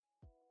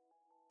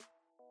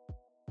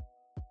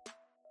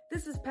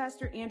This is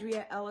Pastor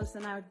Andrea Ellis,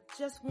 and I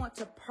just want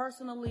to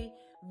personally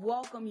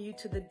welcome you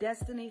to the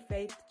Destiny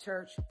Faith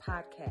Church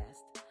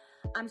podcast.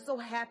 I'm so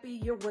happy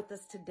you're with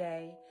us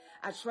today.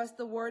 I trust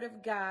the Word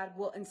of God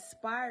will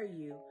inspire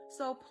you,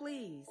 so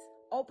please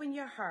open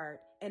your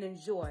heart and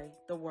enjoy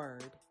the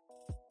Word.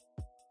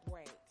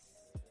 Breaks.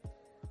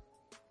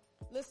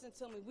 Listen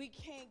to me, we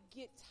can't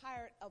get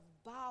tired of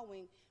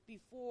bowing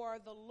before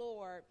the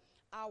Lord,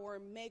 our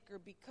Maker,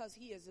 because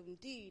He is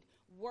indeed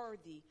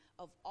worthy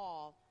of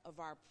all of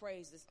our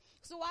praises.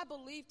 So I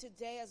believe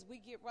today as we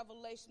get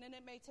revelation, and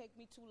it may take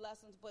me 2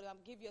 lessons, but I'll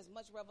give you as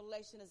much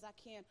revelation as I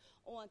can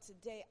on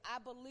today. I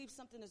believe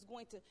something is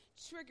going to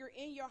trigger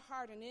in your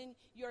heart and in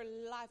your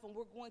life, and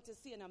we're going to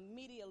see an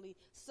immediately,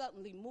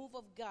 suddenly move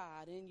of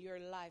God in your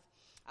life.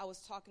 I was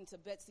talking to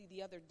Betsy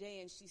the other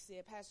day, and she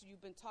said, Pastor,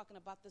 you've been talking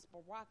about this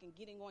Barak and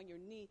getting on your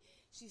knee.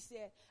 She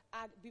said,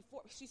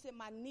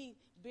 my knee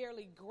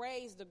barely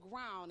grazed the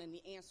ground, and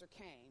the answer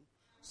came.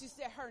 She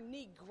said her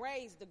knee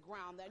grazed the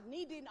ground. The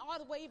knee didn't all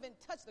the way even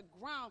touch the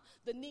ground.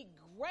 The knee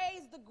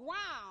grazed the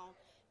ground,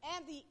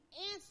 and the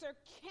answer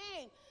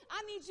came.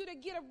 I need you to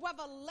get a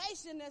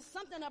revelation. There's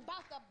something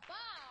about the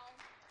bow.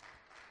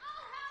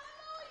 Oh,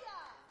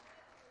 hallelujah.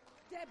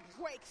 That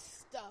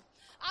breaks stuff.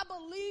 I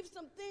believe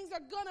some things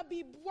are going to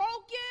be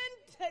broken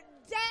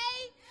today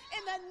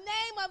in the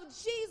name of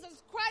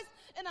Jesus Christ.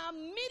 And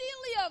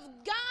immediately of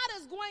God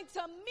is going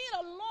to meet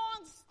a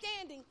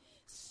long-standing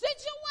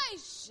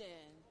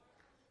situation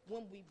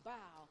when we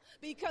bow,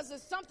 because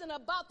there's something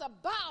about the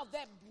bow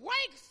that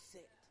breaks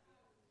it,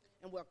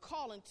 and we're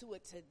calling to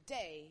it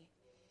today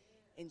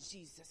in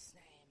Jesus'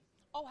 name.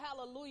 Oh,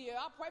 hallelujah.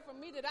 I pray for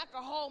me that I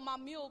can hold my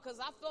mule, because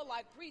I feel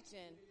like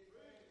preaching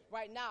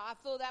right now. I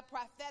feel that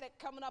prophetic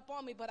coming up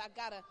on me, but I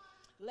gotta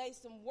lay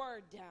some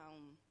word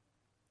down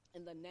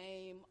in the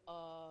name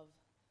of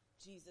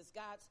Jesus.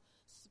 God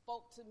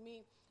spoke to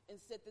me and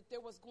said that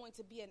there was going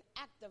to be an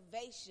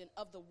activation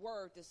of the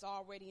word that's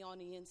already on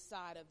the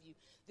inside of you.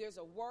 There's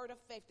a word of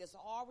faith that's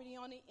already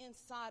on the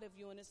inside of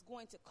you, and it's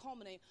going to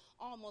culminate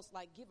almost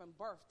like giving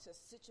birth to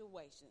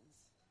situations.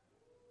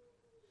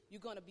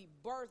 You're going to be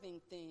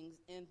birthing things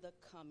in the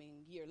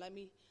coming year. Let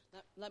me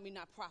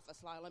not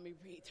prophesy. Let me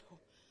read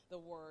the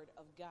word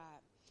of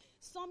God.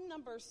 Psalm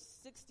number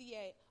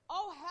 68.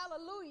 Oh,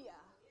 hallelujah.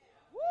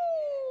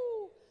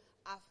 Woo!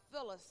 I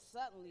feel it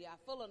suddenly. I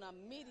feel it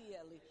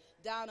immediately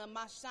down in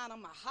my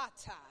shana, my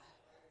hata.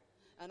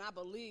 And I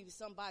believe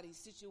somebody's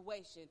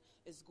situation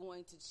is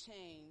going to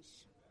change.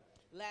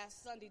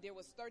 Last Sunday, there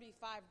was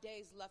 35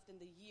 days left in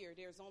the year.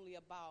 There's only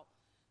about,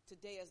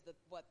 today is the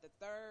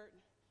 3rd.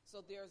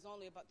 So there's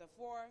only about the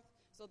 4th.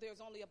 So there's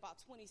only about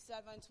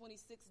 27,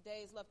 26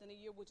 days left in the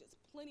year, which is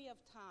plenty of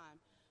time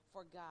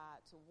for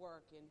God to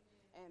work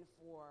and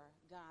for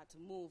God to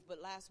move.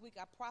 But last week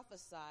I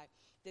prophesied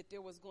that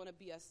there was going to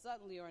be a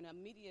suddenly or an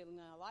immediate in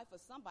the life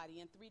of somebody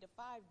in 3 to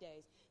 5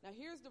 days. Now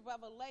here's the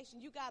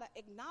revelation. You got to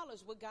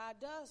acknowledge what God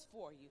does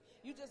for you.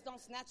 You just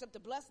don't snatch up the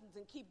blessings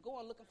and keep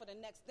going looking for the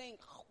next thing,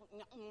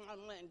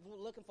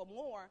 looking for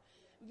more.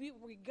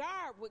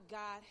 Regard what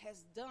God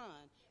has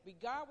done.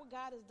 Regard what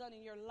God has done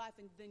in your life,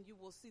 and then you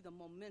will see the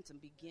momentum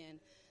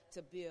begin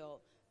to build.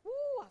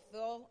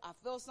 Woo, I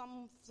feel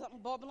something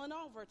bubbling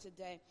over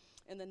today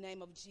in the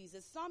name of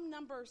Jesus. Psalm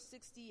number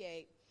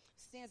 68,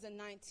 stanza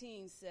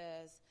 19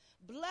 says,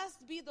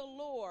 Blessed be the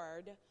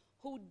Lord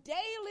who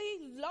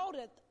daily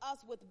loadeth us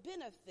with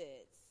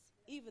benefits,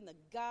 even the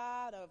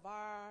God of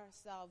our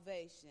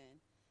salvation.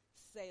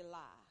 Selah.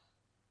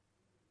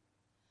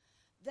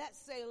 That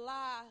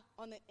Selah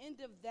on the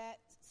end of that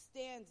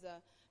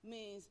stanza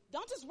means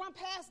don't just run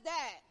past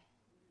that.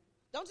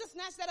 Don't just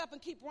snatch that up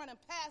and keep running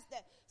past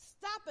that.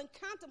 Stop and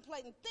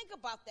contemplate and think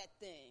about that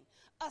thing.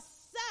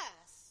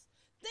 Assess.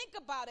 Think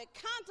about it.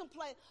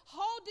 Contemplate.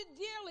 Hold it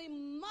dearly.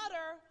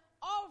 Mutter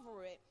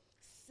over it.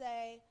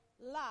 Say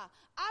la.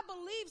 I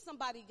believe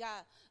somebody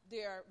got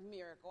their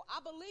miracle.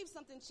 I believe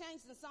something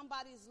changed in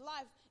somebody's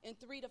life in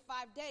 3 to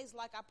 5 days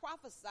like I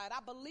prophesied.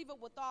 I believe it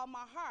with all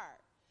my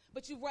heart.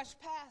 But you rushed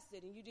past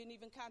it and you didn't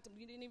even contemplate.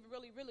 You didn't even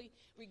really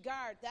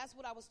regard. That's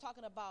what I was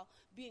talking about,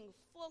 being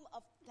full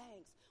of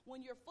thanks.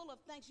 When you're full of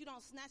thanks, you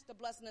don't snatch the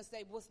blessing and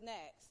say, what's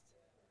next?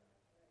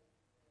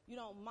 You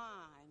don't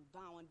mind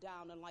bowing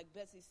down. And like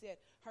Betsy said,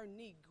 her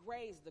knee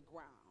grazed the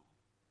ground.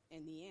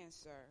 And the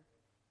answer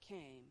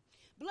came.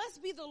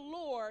 Blessed be the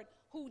Lord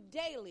who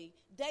daily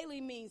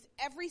means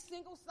every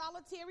single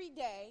solitary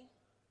day,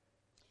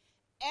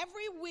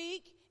 every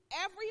week,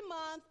 every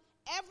month,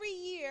 every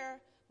year,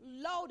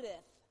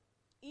 loadeth.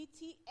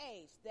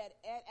 ETH, that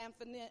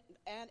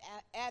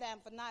ad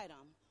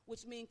infinitum,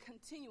 which means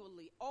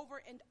continually, over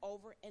and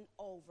over and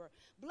over.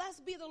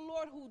 Blessed be the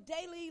Lord who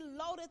daily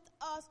loadeth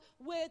us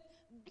with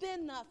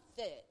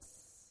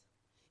benefits,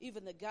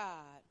 even the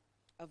God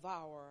of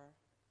our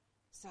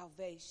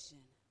salvation.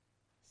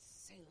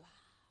 Selah.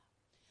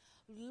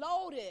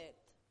 Loaded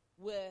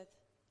with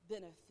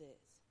benefits.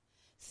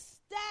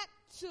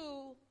 Stacked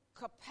to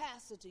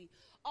capacity,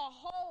 a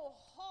whole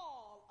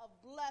haul of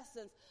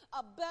blessings,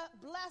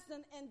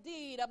 blessing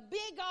indeed, a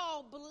big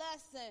old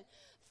blessing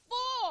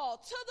full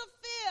to the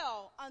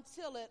fill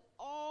until it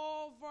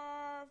overflows.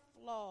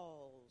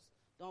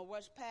 Don't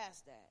rush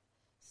past that.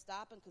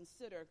 Stop and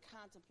consider,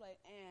 contemplate,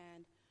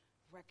 and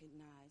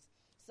recognize.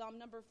 Psalm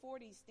number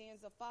 40,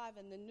 stanza 5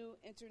 in the New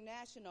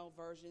International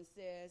Version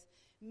says,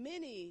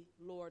 many,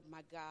 Lord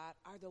my God,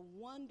 are the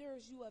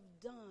wonders you have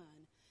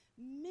done.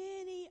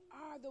 Many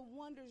are the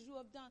wonders you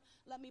have done.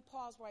 Let me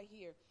pause right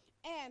here.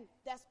 And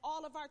that's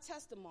all of our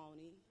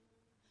testimony,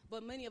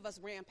 but many of us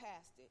ran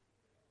past it.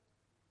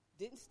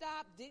 Didn't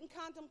stop, didn't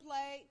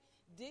contemplate,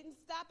 didn't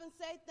stop and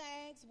say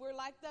thanks. We're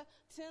like the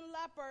 10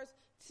 lepers.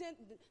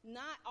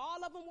 Not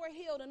all of them were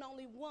healed, and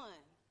only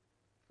one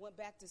went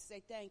back to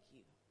say thank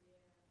you.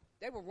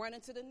 They were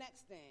running to the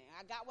next thing.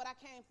 I got what I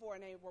came for,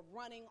 and they were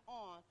running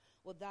on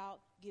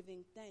without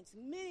giving thanks.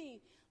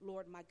 Many,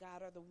 Lord my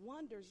God, are the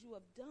wonders you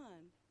have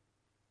done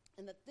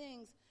and the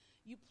things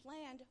you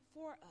planned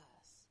for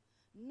us.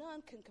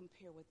 None can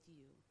compare with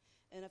you.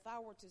 And if I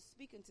were to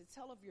speak and to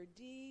tell of your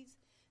deeds,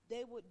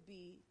 they would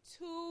be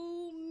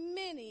too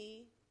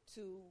many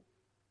to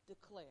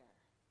declare.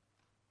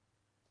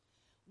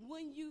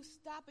 When you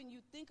stop and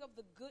you think of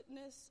the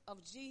goodness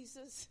of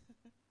Jesus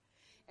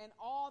and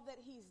all that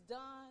he's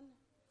done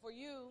for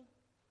you,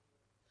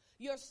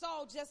 your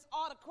soul just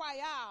ought to cry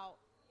out,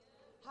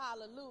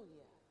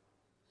 hallelujah.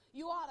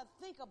 You ought to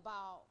think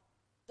about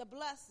the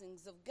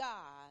blessings of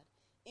God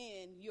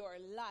in your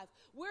life.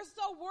 We're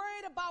so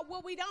worried about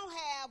what we don't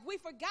have, we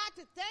forgot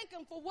to thank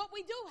him for what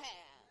we do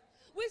have.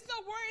 We're so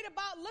worried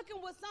about looking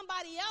what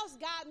somebody else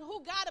got and who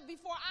got it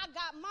before I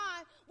got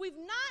mine. We've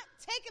not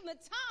taken the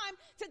time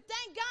to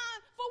thank God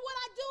for what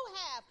I do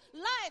have.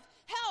 Life,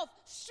 health,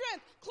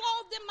 strength,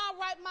 clothed in my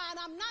right mind.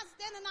 I'm not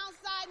standing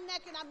outside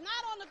naked. I'm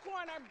not on the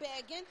corner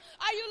begging.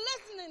 Are you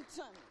listening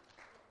to me?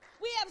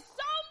 We have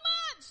so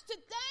much to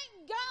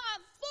thank God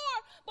for,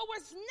 but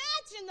we're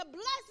snatching the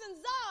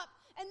blessings up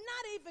and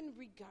not even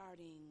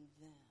regarding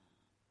them.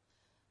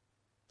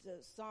 The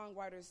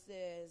songwriter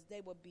says they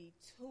would be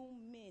too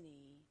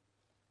many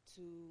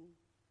to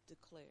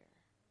declare.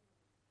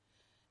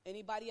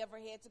 Anybody ever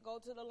had to go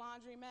to the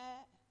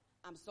laundromat?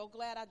 I'm so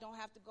glad I don't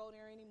have to go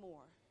there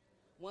anymore.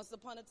 Once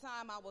upon a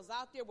time, I was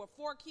out there with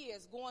 4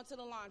 kids going to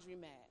the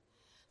laundromat.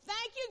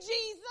 Thank you,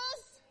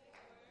 Jesus.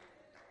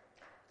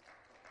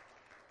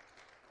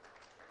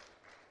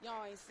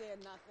 Y'all ain't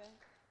said nothing.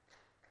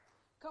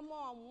 Come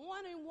on,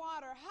 running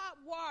water, hot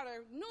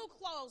water, new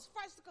clothes,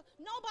 fresh.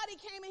 Nobody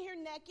came in here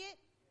naked.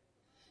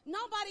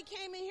 Nobody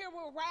came in here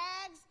with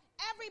rags.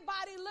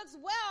 Everybody looks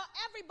well.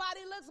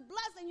 Everybody looks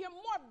blessed. And you're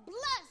more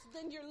blessed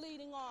than you're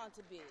leading on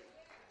to be.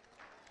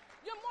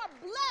 You're more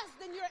blessed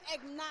than you're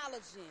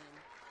acknowledging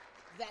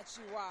that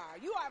you are.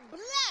 You are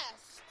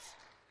blessed.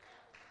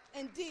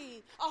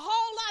 Indeed, a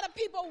whole lot of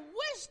people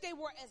wish they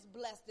were as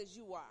blessed as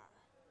you are.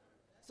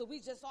 So we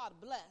just ought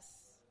to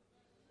bless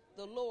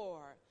the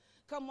Lord.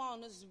 Come on,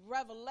 this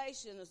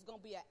revelation is going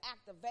to be an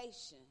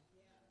activation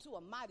to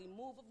a mighty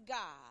move of God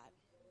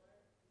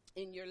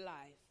in your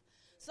life.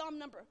 Psalm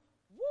number,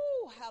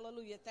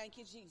 hallelujah, thank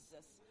you,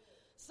 Jesus.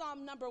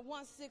 Psalm number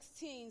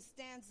 116,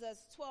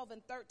 stanzas 12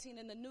 and 13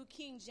 in the New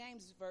King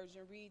James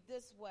Version read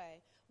this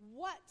way.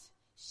 What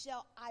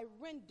shall I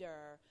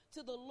render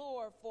to the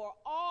Lord for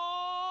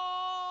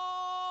all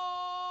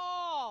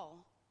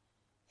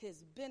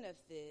his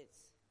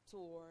benefits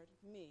toward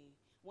me?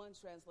 One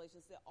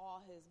translation said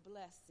all his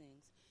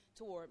blessings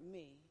toward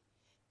me.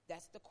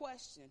 That's the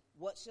question.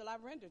 What shall I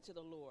render to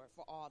the Lord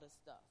for all this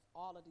stuff?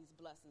 All of these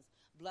blessings.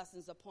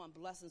 Blessings upon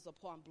blessings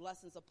upon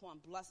blessings upon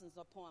blessings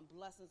upon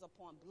blessings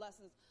upon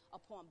blessings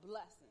upon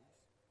blessings.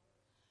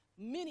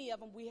 Many of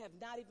them we have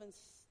not even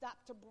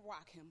stopped to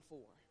rock him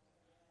for.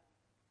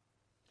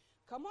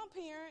 Come on,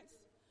 parents.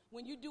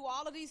 When you do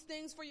all of these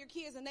things for your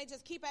kids and they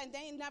just keep and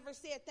they never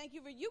said thank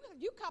you for you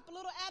cop a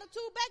little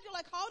attitude back. You're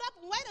like, hold up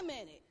and wait a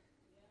minute.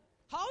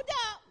 Hold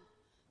up.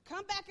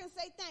 Come back and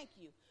say thank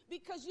you.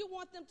 Because you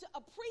want them to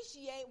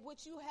appreciate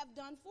what you have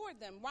done for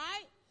them,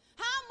 right?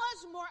 How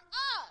much more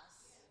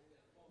us?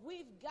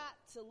 We've got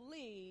to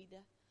lead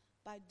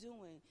by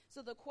doing.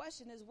 So the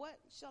question is, what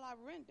shall I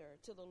render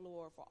to the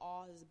Lord for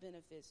all his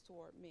benefits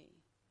toward me?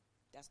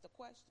 That's the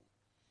question.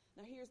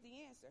 Now here's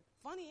the answer.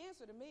 Funny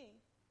answer to me,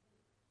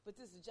 but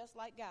this is just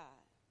like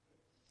God.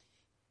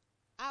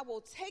 I will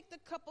take the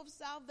cup of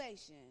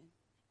salvation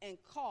and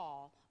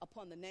call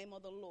upon the name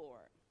of the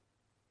Lord.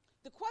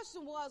 The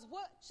question was,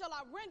 what shall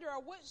I render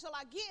or what shall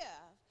I give?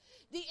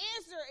 The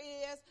answer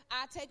is,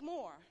 I take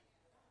more.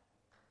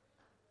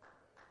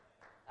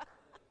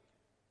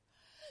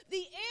 The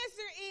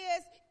answer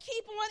is,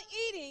 keep on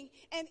eating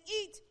and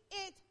eat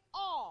it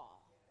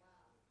all.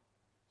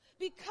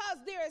 Because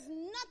there is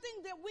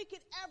nothing that we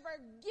could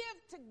ever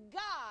give to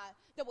God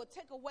that will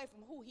take away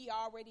from who he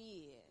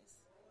already is.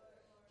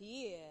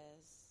 He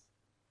is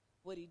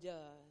what he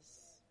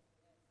does.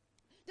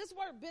 This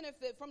word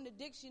benefit from the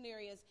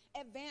dictionary is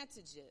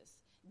advantages,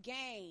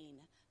 gain,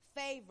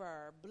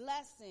 favor,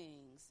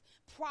 blessings,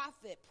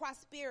 profit,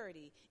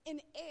 prosperity, an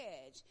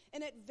edge,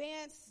 an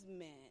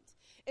advancement.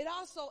 It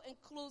also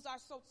includes our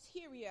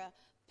soteria,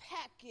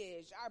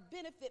 package, our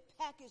benefit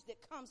package that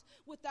comes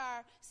with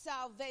our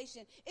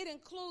salvation. It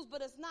includes,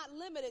 but it's not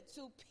limited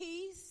to,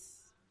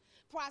 peace,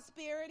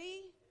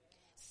 prosperity,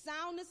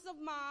 soundness of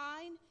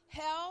mind,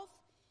 health,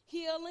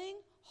 healing,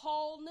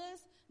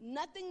 wholeness,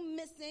 nothing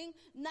missing,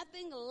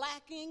 nothing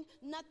lacking,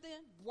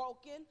 nothing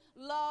broken,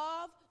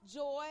 love,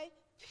 joy,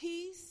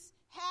 peace,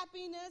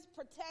 happiness,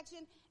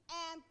 protection,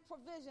 and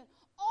provision.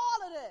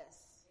 All of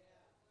this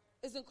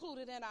is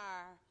included in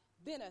our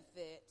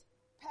benefit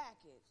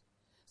package.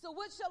 So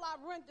what shall I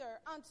render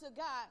unto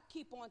God?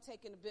 Keep on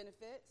taking the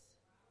benefits.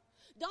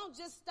 Don't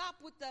just stop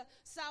with the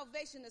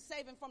salvation, the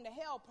saving from the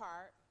hell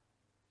part,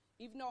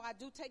 even though I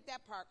do take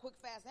that part quick,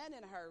 fast, and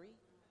in a hurry.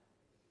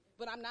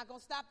 But I'm not going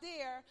to stop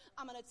there.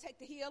 I'm going to take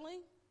the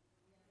healing.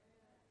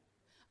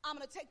 I'm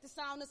going to take the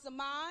soundness of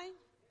mind.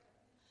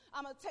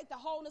 I'm going to take the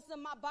wholeness of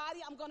my body.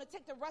 I'm going to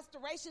take the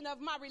restoration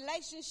of my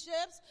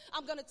relationships.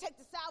 I'm going to take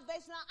the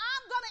salvation.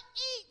 I'm going to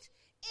eat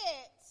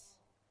it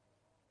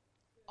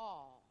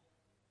all.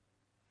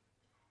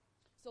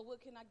 So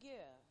what can I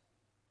give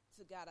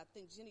to God? I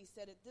think Jenny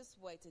said it this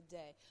way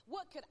today.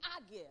 What could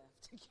I give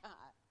to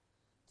God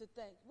to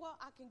think? Well,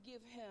 I can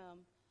give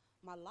him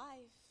my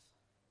life.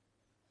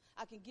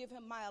 I can give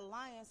him my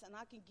alliance, and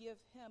I can give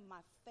him my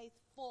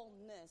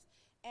faithfulness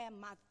and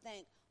my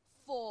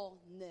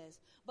thankfulness.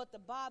 But the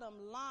bottom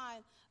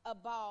line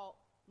about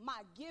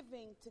my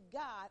giving to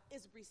God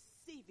is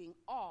receiving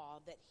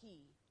all that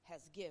he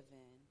has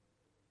given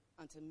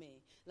unto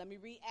me. Let me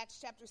read Acts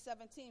chapter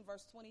 17,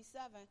 verse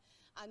 27.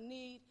 I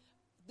need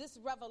this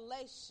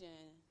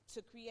revelation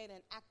to create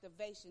an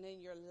activation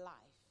in your life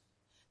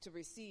to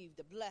receive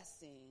the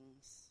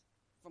blessings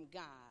from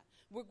God.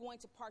 We're going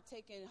to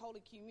partake in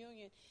Holy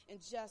Communion in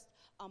just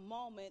a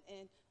moment,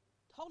 and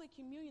Holy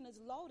Communion is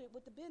loaded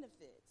with the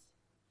benefits.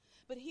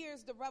 But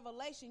here's the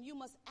revelation. You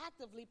must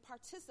actively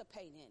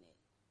participate in it.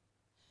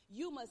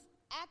 You must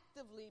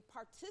actively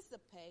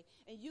participate,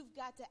 and you've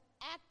got to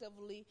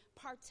actively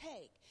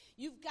partake.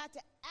 You've got to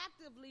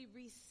actively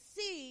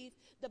receive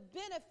the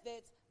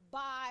benefits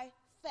by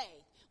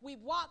faith. We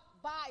walk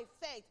by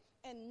faith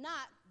and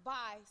not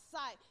by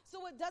sight.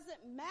 So it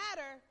doesn't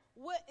matter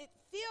what it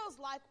feels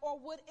like or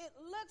what it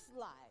looks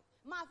like.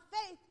 My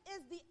faith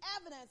is the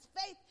evidence.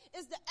 Faith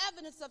is the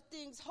evidence of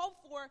things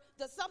hoped for,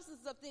 the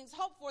substance of things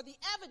hoped for, the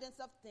evidence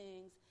of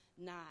things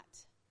not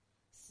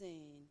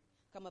seen.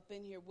 Come up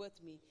in here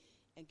with me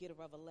and get a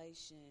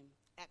revelation.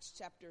 Acts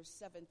chapter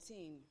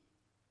 17,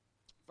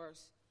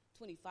 verse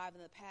 25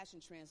 in the Passion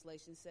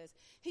Translation says,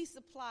 he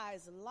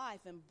supplies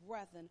life and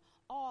breath and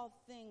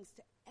all things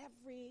to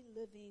every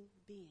living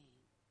being.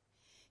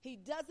 He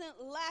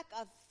doesn't lack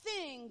a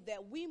thing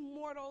that we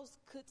mortals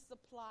could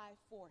supply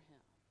for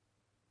him.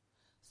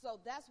 So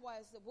that's why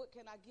I said, what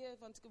can I give?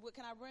 What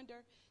can I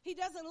render? He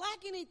doesn't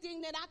lack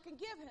anything that I can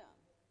give him.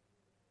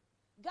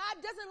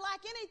 God doesn't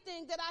lack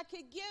anything that I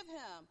could give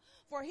him.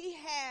 For he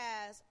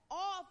has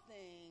all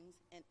things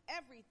and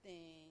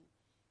everything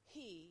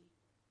he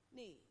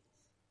needs.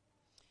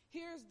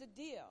 Here's the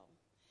deal.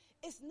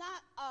 It's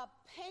not a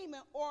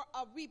payment or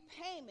a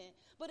repayment,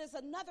 but it's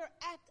another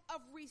act of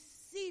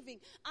receiving.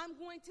 I'm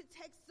going to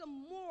take some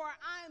more.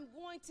 I'm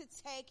going to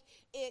take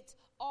it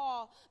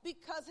all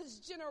because his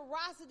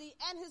generosity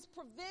and his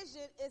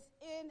provision is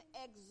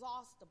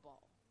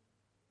inexhaustible.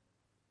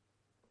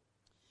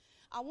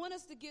 I want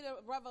us to get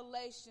a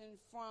revelation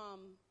from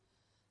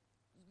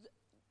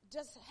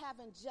just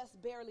having just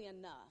barely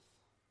enough.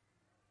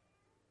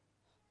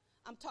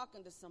 I'm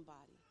talking to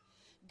somebody.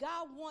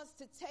 God wants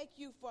to take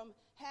you from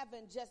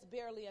having just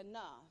barely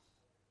enough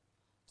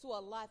to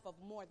a life of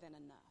more than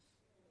enough.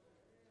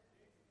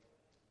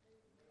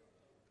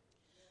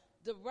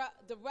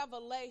 The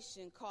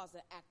revelation causes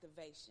an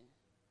activation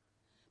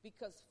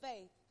because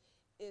faith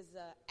is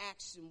an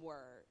action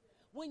word.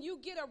 When you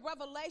get a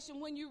revelation,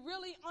 when you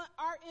really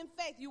are in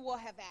faith, you will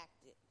have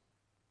acted.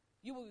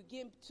 You will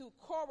begin to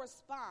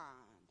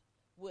correspond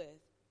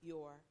with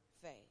your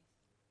faith.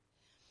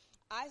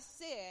 I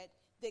said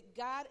that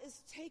God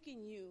is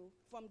taking you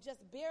from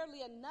just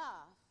barely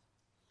enough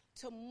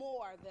to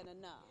more than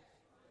enough.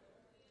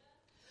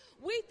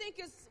 We think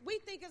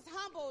it's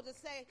humble to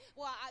say,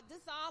 well,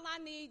 this is all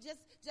I need, just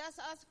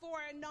us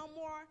four and no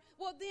more.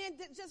 Well, then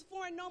just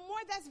four and no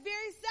more, that's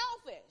very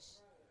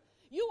selfish.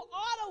 You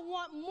ought to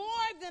want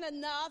more than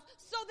enough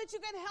so that you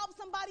can help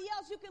somebody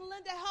else. You can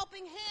lend a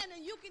helping hand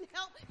and you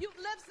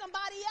lift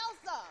somebody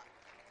else up.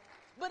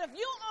 But if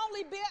you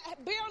only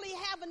barely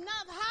have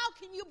enough, how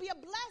can you be a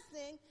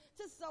blessing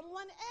to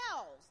someone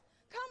else?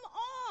 Come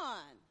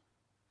on.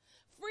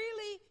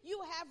 Freely you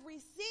have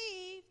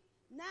received.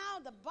 Now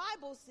the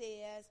Bible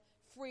says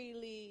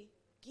freely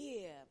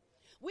give.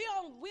 We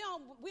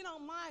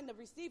don't mind the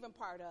receiving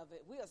part of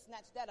it. We'll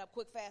snatch that up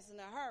quick, fast, in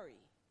a hurry.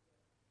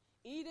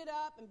 Eat it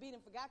up and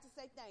forgot to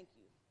say thank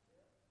you.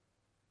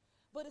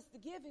 But it's the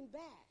giving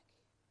back.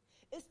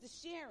 It's the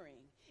sharing.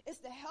 It's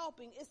the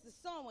helping. It's the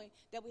sowing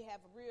that we have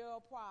a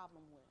real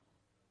problem with.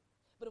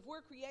 But if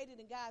we're created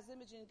in God's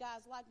image and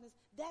God's likeness,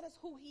 that is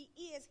who he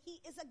is. He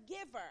is a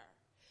giver.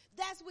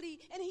 That's what he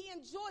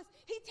enjoys.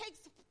 He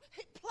takes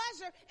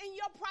pleasure in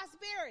your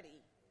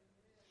prosperity.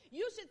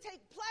 You should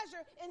take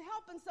pleasure in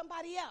helping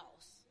somebody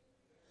else.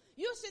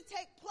 You should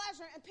take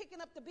pleasure in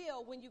picking up the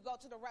bill when you go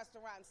to the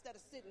restaurant instead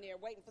of sitting there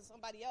waiting for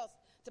somebody else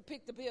to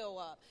pick the bill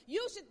up.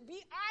 You should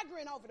be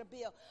arguing over the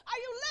bill. Are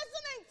you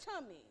listening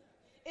to me?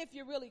 If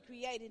you're really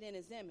created in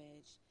his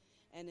image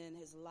and in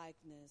his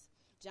likeness.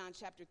 John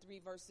chapter 3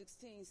 verse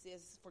 16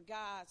 says, for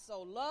God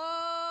so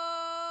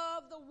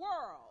loved the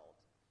world.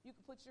 You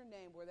can put your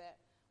name where that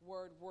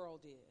word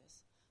world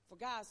is. For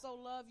God so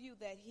loved you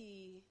that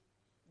he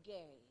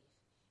gave.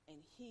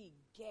 And he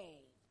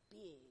gave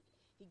big.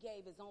 He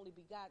gave his only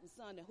begotten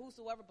son, that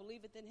whosoever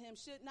believeth in him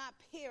should not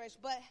perish,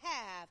 but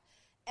have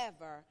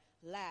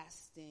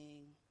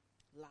everlasting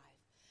life.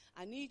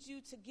 I need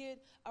you to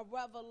get a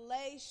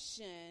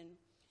revelation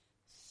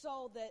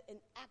so that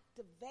an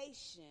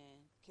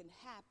activation can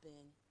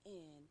happen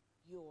in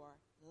your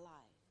life.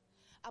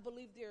 I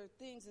believe there are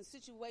things and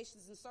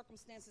situations and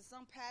circumstances,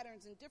 some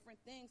patterns and different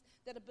things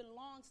that have been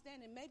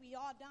long-standing, maybe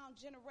all down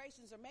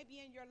generations, or maybe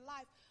in your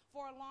life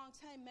for a long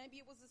time. Maybe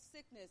it was a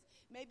sickness.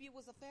 Maybe it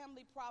was a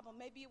family problem.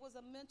 Maybe it was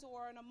a mental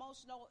or an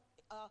emotional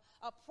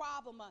a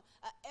problem, an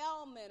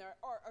ailment,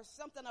 or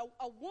something,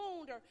 a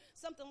wound or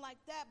something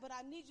like that. But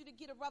I need you to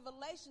get a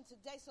revelation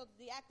today so that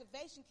the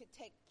activation can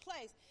take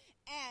place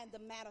and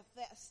the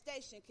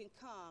manifestation can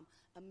come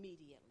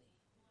immediately.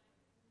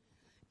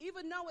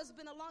 Even though it's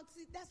been a long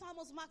time, that's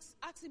almost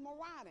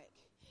oxymoronic.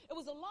 It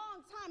was a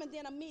long time and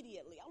then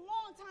immediately. A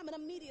long time and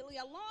immediately.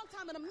 A long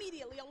time and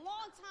immediately. A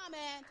long time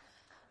and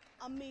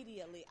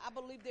immediately. I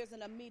believe there's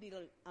an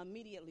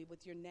immediately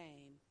with your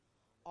name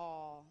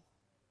all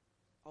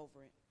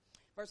over it.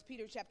 1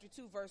 Peter chapter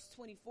 2 verse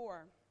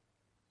 24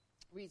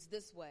 reads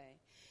this way.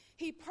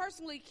 He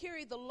personally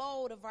carried the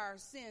load of our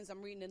sins.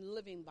 I'm reading in the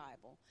Living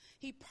Bible.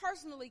 He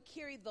personally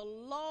carried the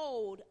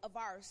load of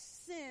our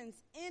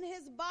sins in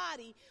his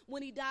body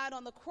when he died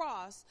on the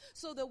cross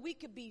so that we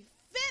could be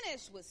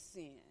finished with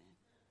sin.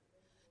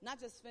 Not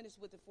just finished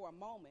with it for a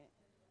moment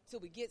till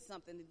we get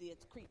something and then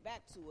creep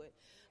back to it,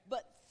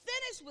 but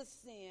finished with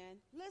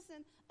sin,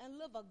 listen, and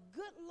live a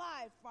good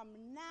life from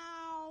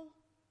now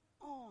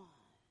on.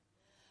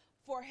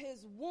 For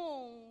his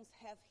wounds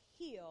have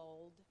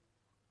healed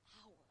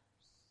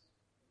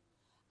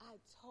I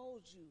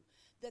told you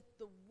that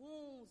the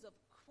wounds of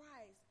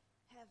Christ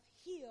have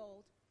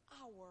healed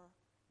our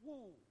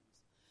wounds.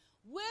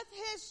 With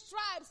his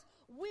stripes,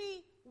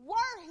 we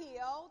were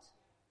healed.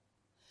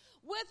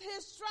 With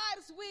his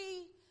stripes,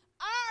 we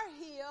are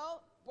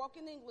healed.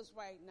 Broken English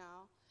right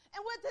now.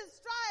 And with his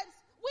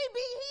stripes, we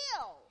be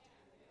healed.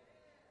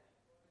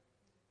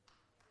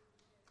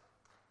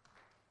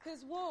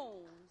 His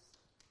wounds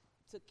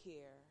took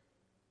care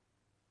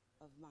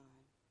of mine.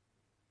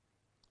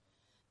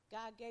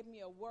 God gave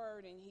me a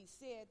word, and he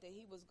said that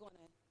he was going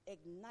to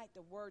ignite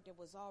the word that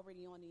was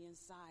already on the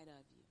inside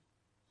of you.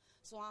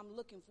 So I'm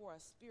looking for a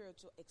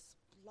spiritual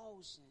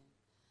explosion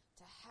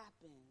to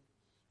happen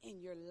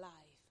in your life.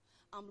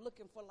 I'm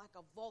looking for like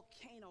a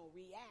volcano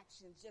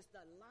reaction, just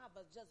the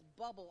lava just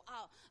bubble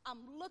out.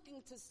 I'm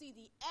looking to see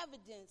the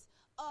evidence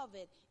of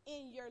it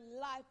in your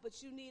life,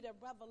 but you need a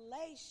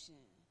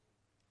revelation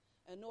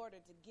in order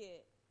to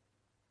get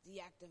the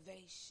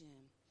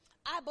activation.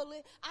 I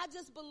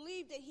just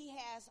believe that he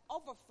has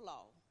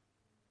overflow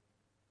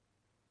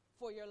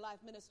for your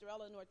life. Minister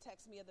Eleanor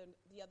texted me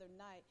the other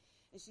night,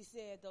 and she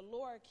said, the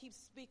Lord keeps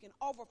speaking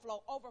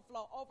overflow,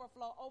 overflow,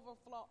 overflow,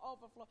 overflow,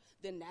 overflow.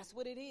 Then that's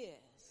what it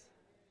is.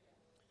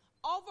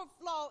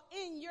 Overflow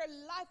in your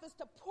life is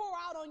to pour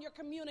out on your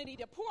community,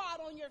 to pour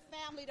out on your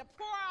family, to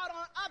pour out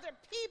on other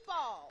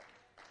people.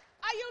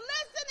 Are you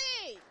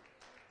listening?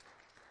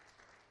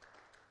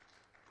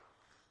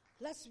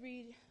 Let's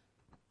read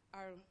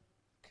our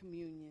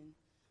communion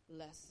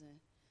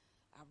lesson.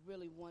 I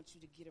really want you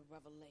to get a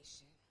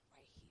revelation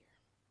right here.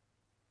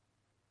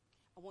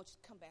 I want you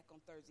to come back on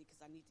Thursday because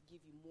I need to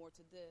give you more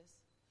to this,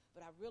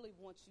 but I really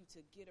want you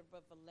to get a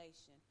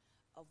revelation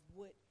of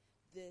what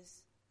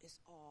this is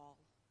all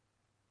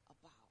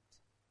about.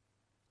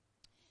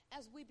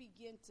 As we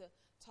begin to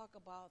talk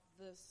about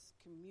this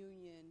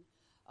communion,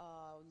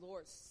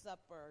 Lord's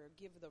Supper,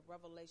 give the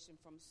revelation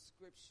from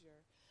Scripture,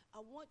 I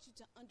want you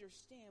to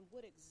understand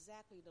what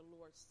exactly the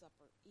Lord's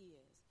Supper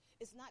is.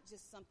 It's not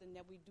just something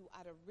that we do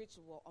out of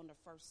ritual on the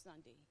first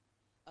Sunday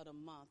of the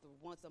month, or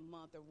once a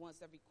month, or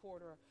once every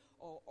quarter,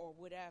 or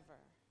whatever.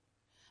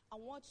 I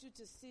want you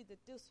to see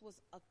that this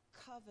was a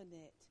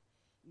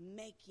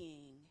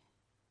covenant-making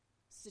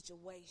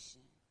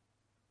situation.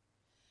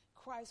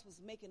 Christ was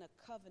making a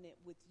covenant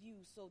with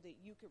you so that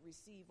you could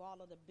receive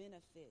all of the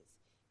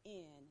benefits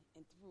in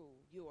and through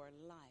your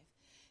life.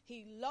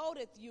 He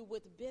loaded you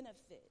with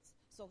benefits,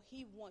 so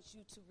he wants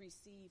you to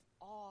receive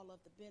all of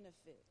the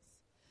benefits.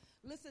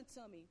 Listen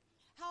to me.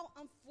 How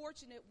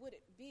unfortunate would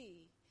it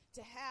be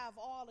to have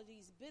all of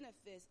these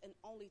benefits and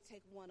only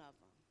take one of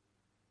them?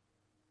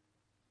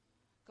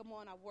 Come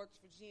on, I worked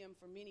for GM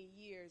for many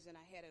years, and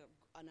I had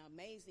an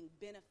amazing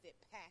benefit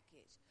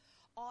package.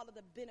 all of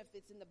the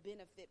benefits in the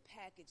benefit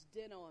package,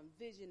 dental and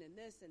vision and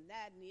this and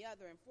that and the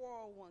other and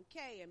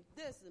 401k and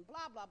this and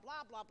blah, blah,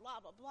 blah, blah, blah,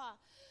 blah, blah.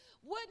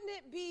 Wouldn't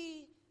it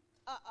be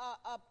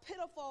a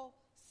pitiful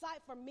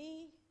sight for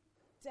me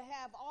to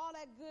have all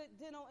that good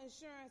dental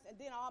insurance and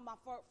then all my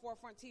four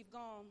front teeth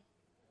gone?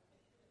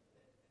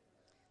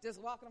 Just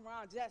walking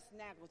around just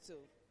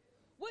snaggletooth.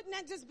 Wouldn't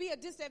that just be a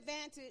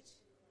disadvantage?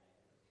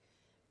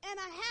 And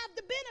I have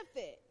the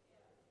benefit.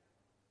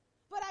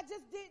 But I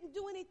just didn't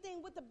do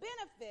anything with the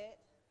benefit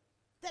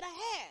that I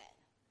had.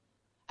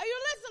 Are you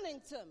listening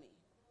to me?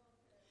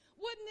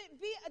 Wouldn't it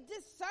be a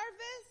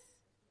disservice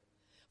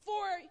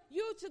for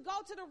you to go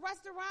to the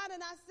restaurant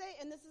and I say,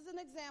 and this is an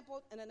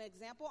example, and an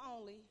example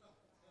only.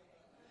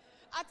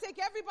 I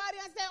take everybody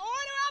and I say,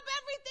 order up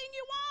everything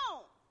you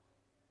want.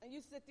 And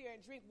you sit there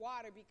and drink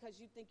water because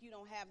you think you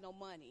don't have no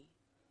money.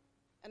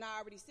 And I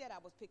already said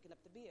I was picking up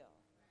the bill.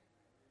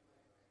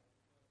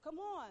 Come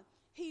on.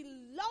 He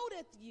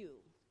loadeth you.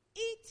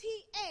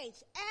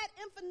 ETH, ad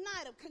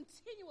infinitum,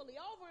 continually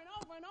over and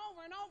over and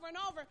over and over and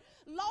over,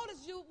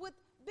 loads you with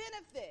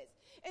benefits.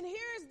 And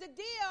here's the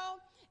deal.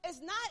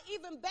 It's not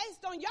even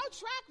based on your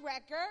track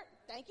record.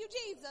 Thank you,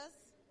 Jesus.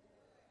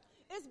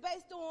 It's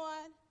based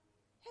on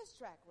his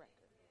track record.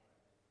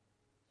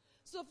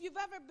 So if you've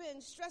ever been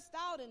stressed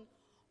out and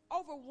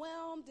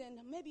overwhelmed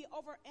and maybe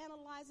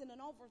overanalyzing and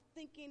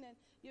overthinking and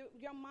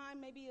your mind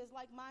maybe is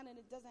like mine and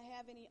it doesn't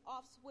have any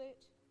off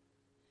switch,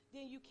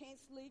 then you can't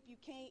sleep, you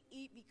can't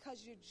eat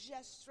because you're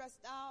just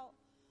stressed out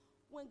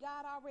when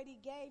God already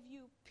gave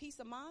you peace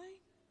of mind.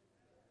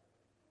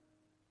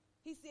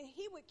 He said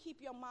he would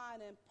keep your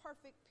mind in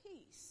perfect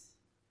peace.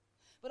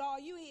 But all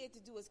you had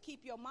to do is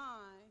keep your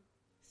mind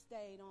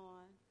stayed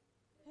on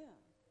him.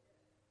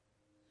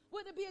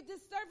 Would it be a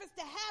disservice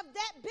to have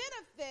that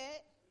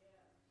benefit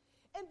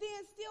and then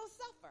still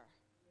suffer?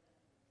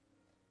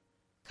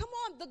 Come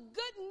on, the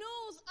good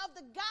news of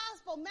the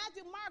gospel,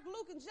 Matthew, Mark,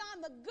 Luke, and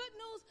John, the good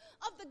news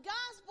of the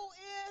gospel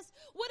is,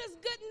 what is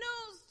good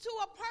news to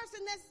a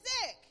person that's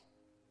sick?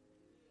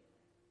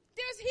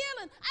 There's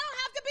healing. I don't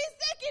have to be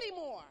sick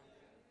anymore.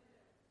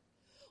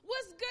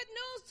 What's good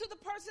news to the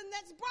person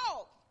that's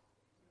broke?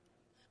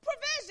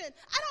 Provision.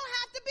 I don't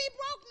have to be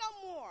broke no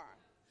more.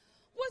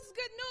 What's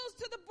good news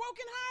to the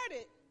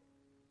brokenhearted?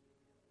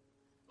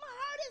 My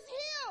heart is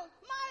healed.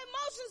 My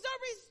emotions are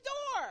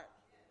restored.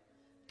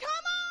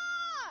 Come on.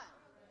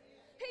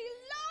 He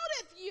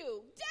loadeth you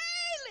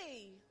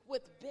daily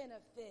with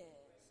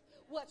benefits.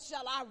 What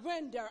shall I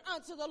render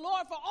unto the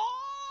Lord for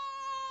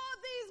all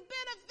these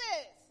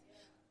benefits?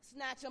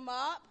 Snatch them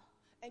up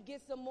and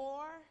get some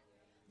more.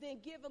 Then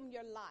give him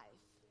your life.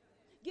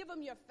 Give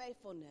him your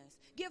faithfulness.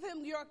 Give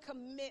him your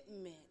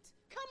commitment.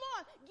 Come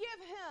on,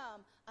 give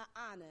him an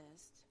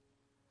honest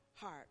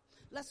heart.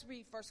 Let's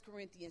read 1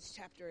 Corinthians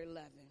chapter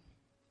 11.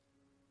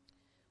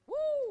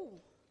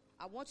 Woo!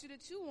 I want you to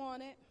chew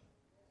on it.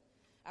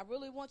 I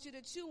really want you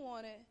to chew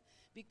on it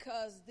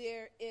because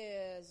there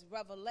is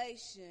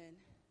revelation,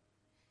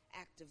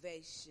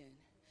 activation.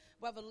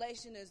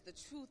 Revelation is the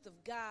truth of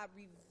God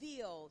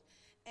revealed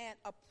and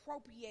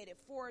appropriated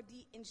for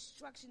the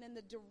instruction and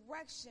the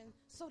direction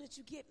so that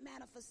you get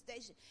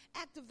manifestation.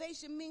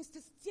 Activation means to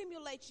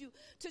stimulate you,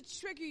 to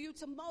trigger you,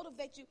 to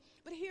motivate you.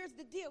 But here's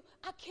the deal.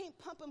 I can't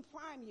pump and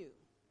prime you.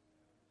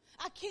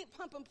 I can't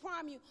pump and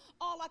prime you.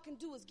 All I can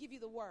do is give you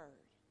the word.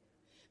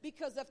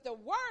 Because if the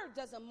word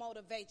doesn't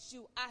motivate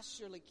you, I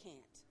surely can't.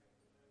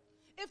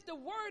 If the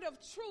word of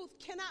truth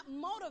cannot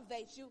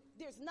motivate you,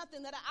 there's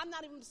nothing that I'm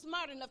not even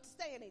smart enough to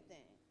say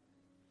anything.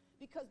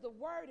 Because the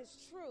word is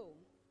true.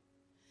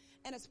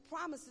 And his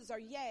promises are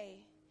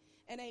yea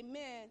and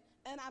amen.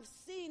 And I've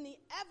seen the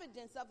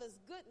evidence of his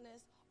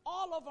goodness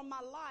all over my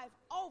life,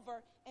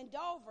 over and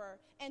over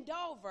and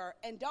over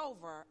and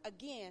over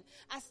again.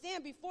 I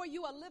stand before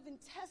you a living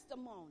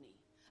testimony.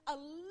 A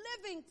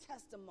living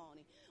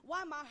testimony.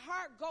 Why my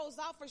heart goes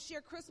out for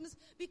Share Christmas?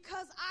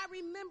 Because I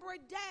remember a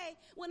day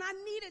when I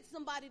needed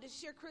somebody to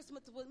share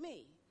Christmas with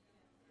me.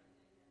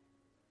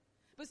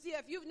 But see,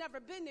 if you've never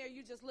been there,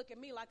 you just look at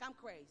me like I'm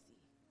crazy.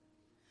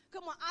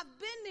 Come on, I've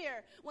been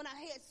there when I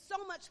had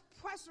so much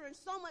pressure and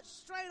so much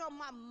strain on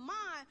my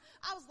mind.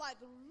 I was like,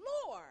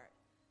 Lord,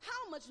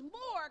 how much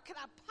more could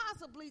I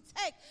possibly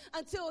take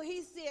until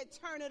he said,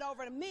 turn it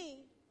over to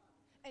me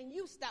and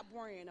you stop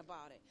worrying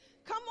about it.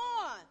 Come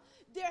on.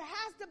 There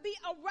has to be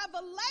a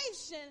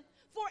revelation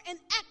for an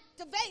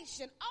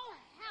activation. Oh,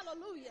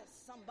 hallelujah,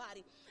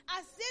 somebody.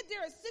 I said there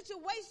are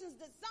situations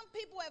that some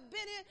people have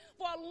been in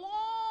for a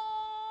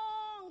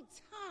long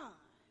time,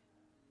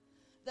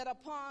 that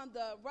upon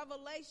the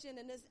revelation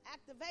and this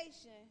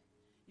activation,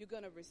 you're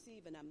going to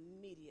receive it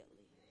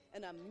immediately.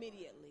 And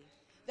immediately.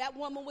 That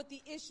woman with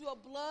the issue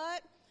of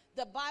blood,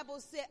 the Bible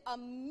said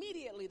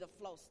immediately the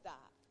flow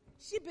stopped.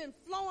 She'd been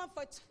flowing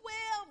for 12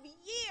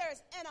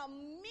 years, and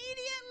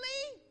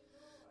immediately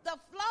the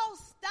flow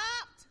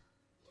stopped.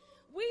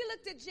 We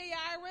looked at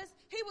Jairus.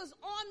 He was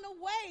on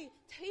the way.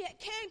 He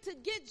came to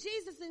get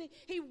Jesus, and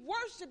he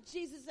worshiped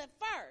Jesus at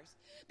first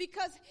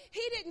because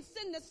he didn't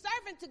send the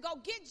servant to go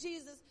get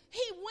Jesus.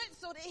 He went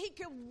so that he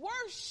could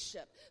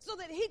worship, so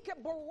that he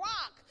could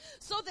barak,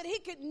 so that he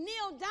could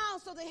kneel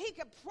down, so that he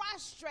could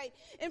prostrate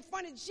in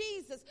front of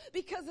Jesus,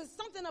 because it's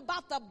something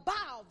about the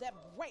bow that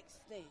breaks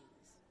things.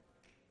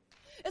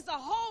 It's a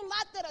whole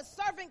lot that a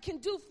servant can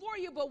do for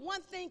you, but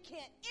one thing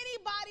can't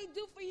anybody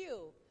do for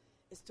you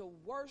is to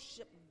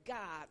worship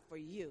God for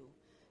you.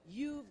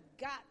 You've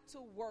got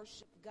to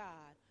worship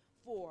God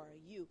for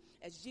you.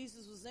 As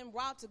Jesus was en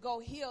route to go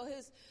heal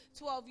his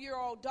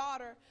 12-year-old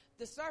daughter,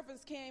 the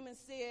servants came and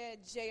said,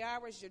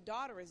 Jairus, your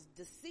daughter is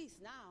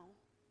deceased now.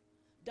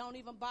 Don't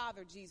even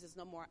bother Jesus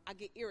no more. I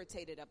get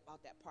irritated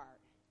about that part.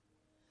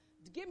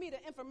 Give me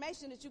the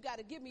information that you got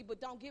to give me,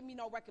 but don't give me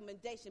no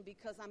recommendation,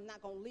 because I'm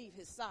not going to leave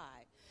his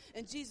side.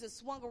 And Jesus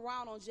swung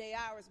around on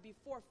Jairus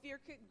before fear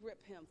could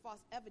grip him.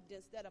 False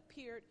evidence that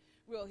appeared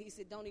real. He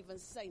said, don't even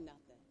say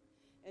nothing.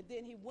 And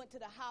then he went to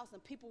the house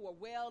and people were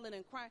wailing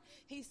and crying.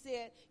 He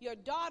said, your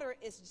daughter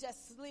is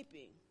just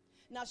sleeping.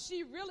 Now,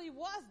 she really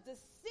was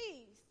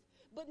deceased,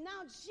 but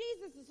now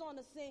Jesus is on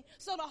the scene.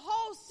 So the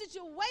whole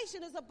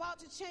situation is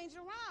about to change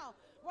around,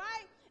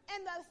 right?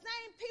 And the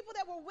same people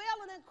that were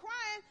wailing and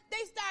crying,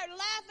 they started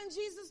laughing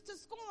Jesus to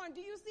scorn.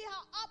 Do you see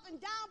how up and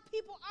down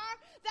people are?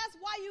 That's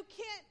why you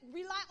can't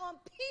rely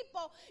on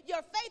people.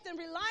 Your faith and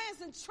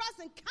reliance and trust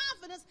and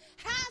confidence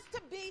has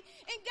to be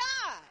in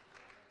God.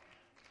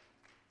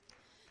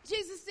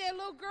 Jesus said,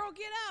 little girl,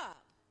 get up.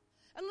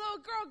 And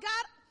little girl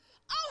got up.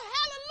 Oh,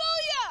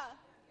 hallelujah.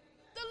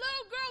 The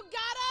little girl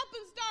got up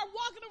and started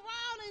walking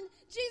around, and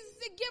Jesus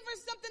said, give her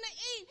something to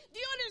eat. Do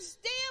you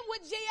understand what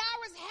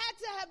Jairus had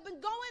to have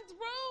been going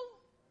through?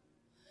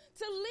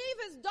 To leave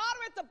his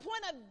daughter at the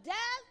point of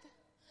death,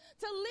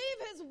 to leave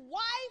his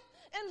wife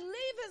and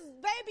leave his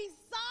baby's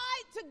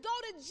side to go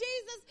to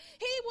Jesus.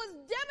 He was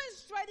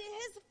demonstrating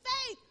his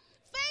faith.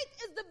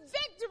 Faith is the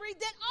victory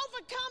that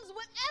overcomes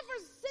whatever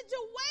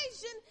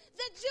situation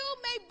that you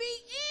may be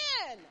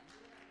in.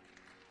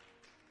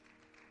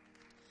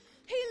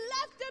 He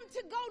left them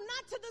to go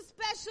not to the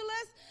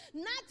specialist,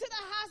 not to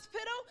the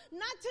hospital,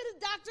 not to the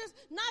doctors,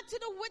 not to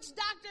the witch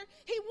doctor.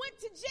 He went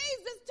to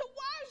Jesus to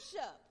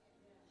worship.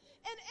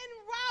 And en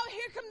route,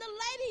 here come the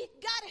lady,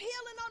 got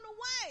healing on the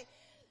way.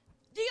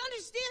 Do you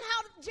understand how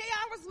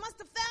Jairus must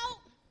have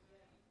felt?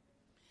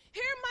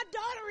 Here my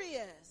daughter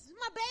is,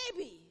 my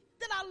baby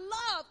that I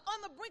love,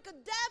 on the brink of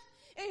death,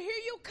 and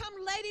here you come,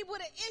 lady,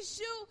 with an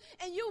issue,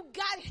 and you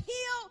got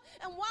healed,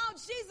 and while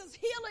Jesus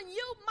healing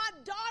you,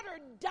 my daughter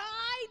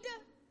died.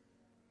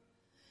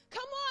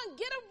 Come on,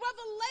 get a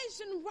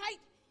revelation right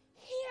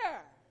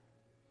here.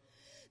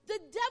 The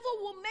devil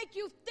will make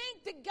you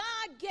think that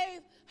God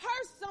gave her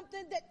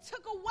something that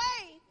took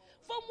away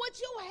from what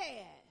you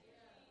had.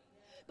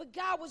 But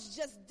God was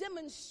just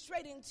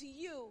demonstrating to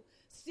you.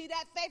 See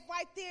that faith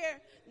right there?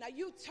 Now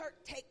you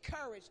take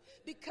courage,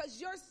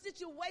 because your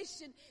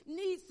situation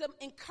needs some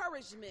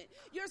encouragement.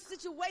 Your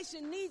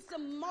situation needs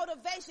some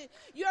motivation.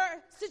 Your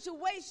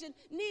situation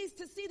needs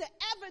to see the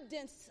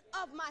evidence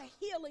of my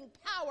healing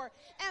power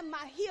and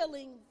my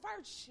healing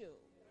virtue.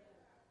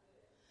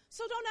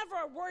 So don't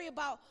ever worry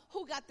about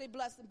who got their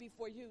blessing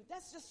before you.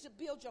 That's just to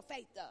build your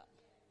faith up.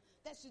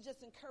 That should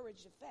just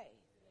encourage your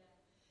faith.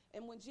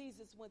 And when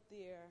Jesus went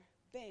there,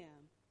 bam,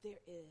 there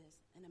is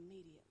an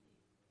immediately.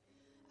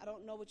 I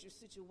don't know what your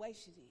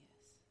situation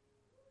is.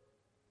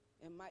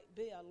 It might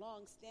be a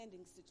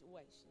long-standing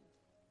situation.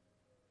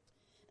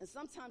 And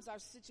sometimes our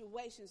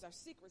situations are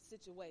secret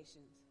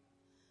situations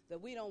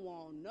that we don't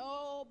want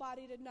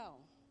nobody to know.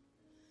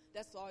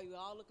 That's why you're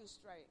all looking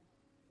straight,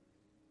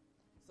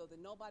 so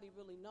that nobody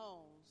really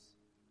knows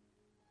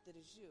that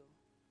it's you.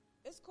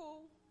 It's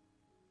cool,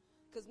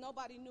 because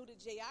nobody knew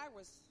that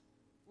Jairus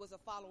was a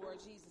follower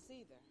of Jesus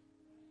either.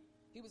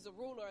 He was a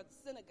ruler of the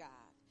synagogue.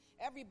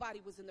 Everybody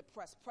was in the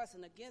press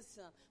pressing against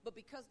him. But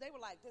because they were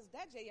like, is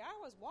that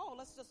Jairus? Whoa,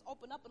 let's just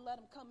open up and let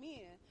him come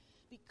in.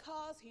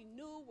 Because he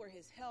knew where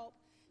his help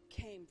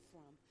came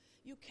from.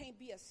 You can't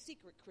be a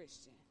secret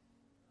Christian.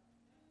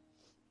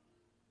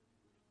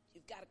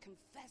 You've got to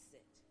confess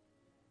it.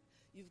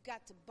 You've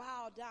got to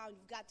bow down.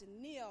 You've got to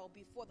kneel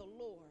before the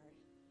Lord,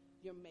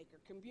 your maker.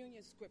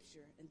 Communion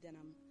scripture, and then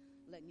I'm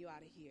letting you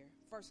out of here.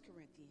 1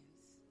 Corinthians.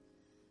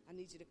 I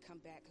need you to come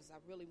back, because I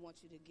really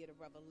want you to get a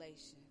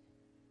revelation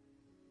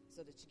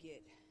so that you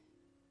get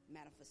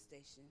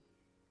manifestation.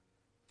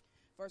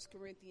 1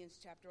 Corinthians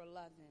chapter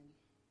 11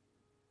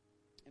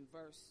 and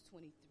verse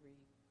 23.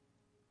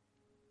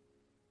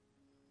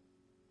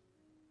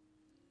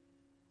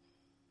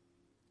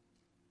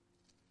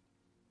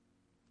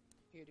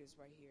 Here it is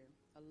right here,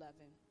 11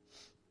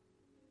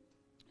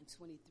 and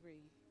 23.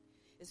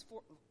 It's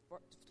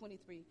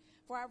 23.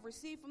 For I have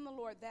received from the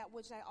Lord that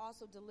which I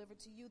also delivered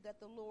to you,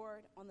 that the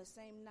Lord, on the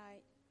same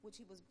night which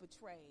he was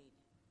betrayed,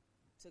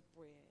 took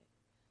bread.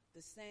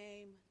 The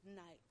same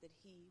night that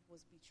he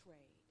was betrayed.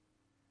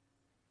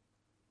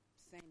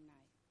 Same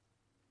night.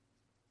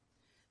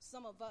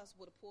 Some of us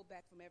would have pulled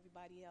back from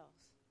everybody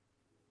else.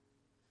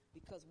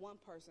 Because one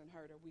person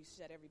hurt her, we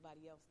shut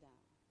everybody else down.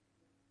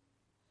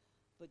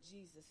 But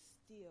Jesus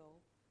still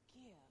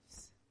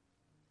gives.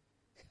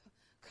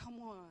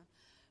 Come on.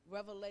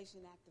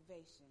 Revelation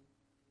activation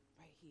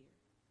right here.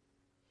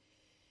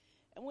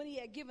 And when he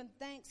had given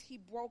thanks, he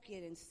broke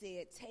it and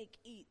said, "Take,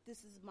 eat.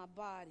 This is my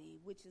body,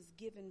 which is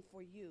given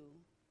for you.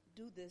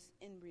 Do this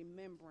in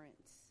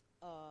remembrance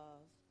of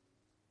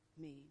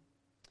me."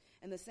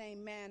 In the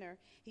same manner,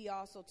 he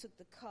also took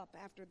the cup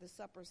after the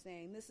supper,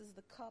 saying, "This is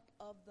the cup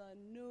of the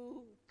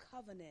new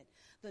covenant."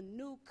 The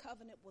new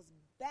covenant was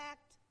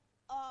backed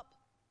up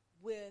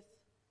with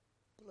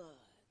blood.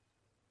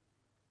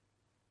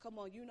 Come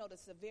on, you know the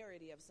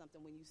severity of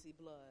something when you see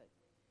blood.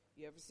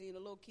 You ever seen the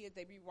little kids,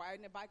 they be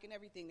riding their bike and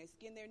everything, they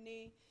skin their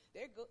knee,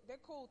 they're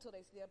cool till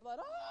they see the blood.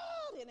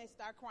 Oh, then they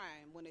start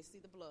crying when they see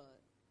the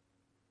blood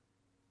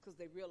because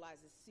they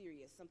realize it's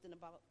serious. Something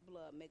about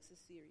blood makes it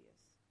serious.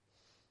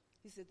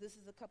 He said, "This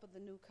is the cup of the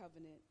new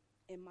covenant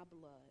in my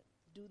blood.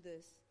 Do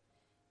this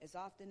as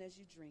often as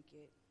you drink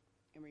it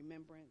in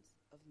remembrance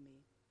of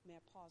me." May I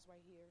pause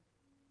right here?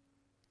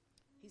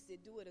 He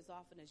said, do it as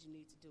often as you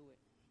need to do it.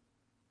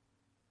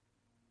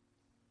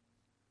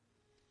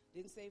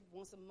 Didn't say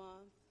once a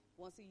month,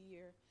 once a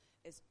year,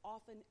 as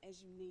often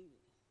as you need it.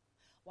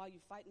 While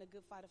you're fighting a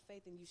good fight of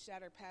faith and you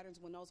shatter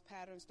patterns, when those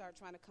patterns start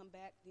trying to come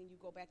back, then you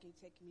go back and you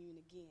take communion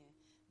again,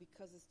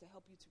 because it's to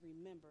help you to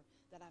remember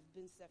that I've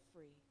been set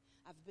free,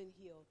 I've been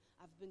healed,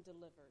 I've been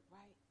delivered,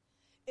 right?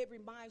 It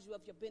reminds you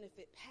of your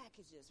benefit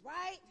packages,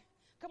 right?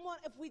 Come on,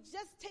 if we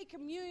just take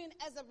communion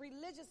as a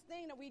religious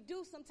thing that we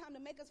do sometime to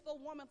make us feel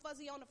warm and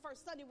fuzzy on the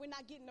first Sunday, we're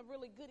not getting a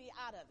really goodie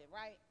out of it,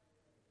 right?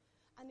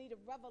 I need a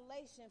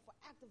revelation for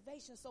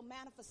activation so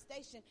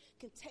manifestation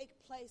can take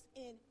place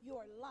in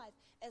your life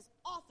as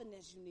often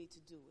as you need to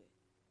do it.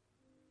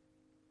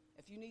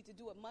 If you need to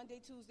do it Monday,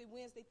 Tuesday,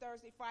 Wednesday,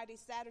 Thursday, Friday,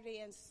 Saturday,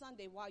 and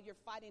Sunday while you're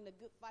fighting the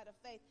good fight of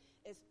faith,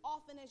 as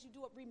often as you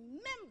do it,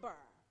 remember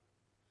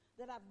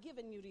that I've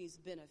given you these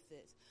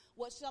benefits.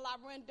 What shall I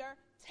render?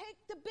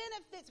 Take the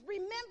benefits.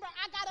 Remember,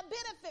 I got a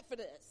benefit for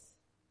this.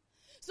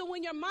 So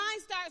when your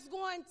mind starts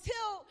going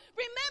tilt,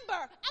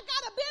 remember, I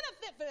got a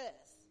benefit for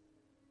this.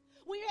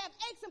 When you have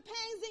aches and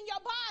pains in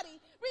your body,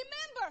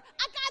 remember,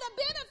 I got a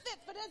benefit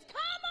for this.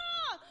 Come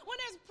on. When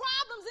there's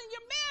problems in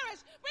your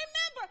marriage,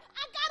 remember,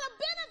 I got a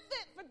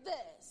benefit for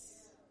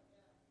this.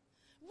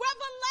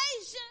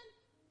 Revelation,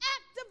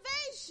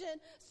 activation,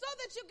 so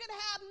that you can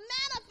have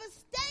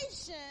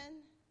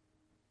manifestation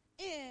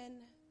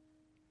in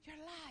your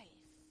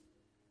life.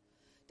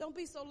 Don't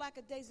be so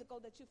lackadaisical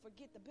that you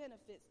forget the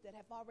benefits that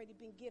have already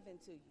been given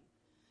to you.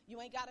 You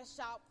ain't got to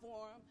shop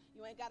for them.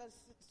 You ain't got to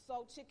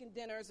sew chicken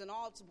dinners and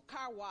all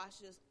car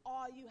washes.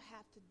 All you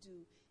have to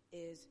do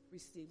is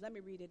receive. Let me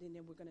read it, and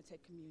then we're going to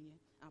take communion.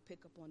 I'll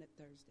pick up on it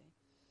Thursday.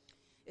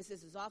 It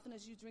says, as often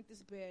as you drink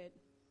this bread,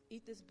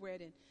 eat this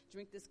bread and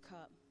drink this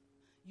cup,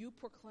 you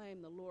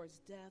proclaim the Lord's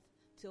death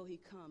till he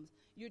comes.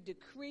 You're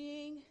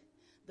decreeing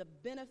the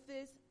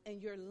benefits,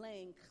 and you're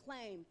laying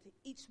claim to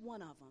each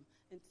one of them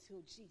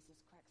until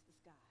Jesus cracks the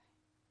sky.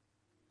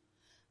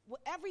 Well,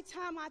 every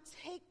time I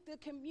take the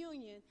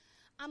communion,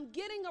 I'm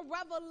getting a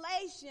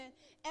revelation,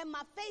 and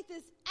my faith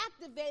is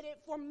activated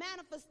for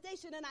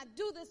manifestation, and I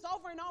do this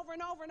over and over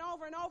and over and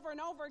over and over and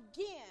over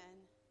again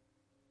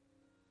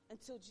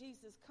until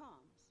Jesus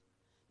comes,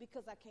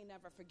 because I can't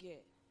never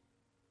forget.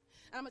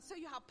 And I'm going to tell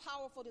you how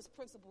powerful this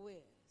principle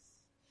is.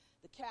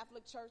 The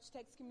Catholic Church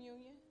takes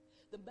communion.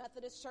 The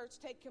Methodist Church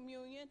take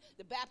communion.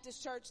 The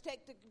Baptist Church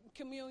take the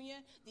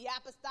communion. The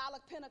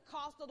Apostolic,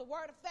 Pentecostal, the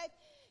Word of Faith.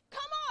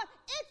 Come on,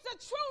 it's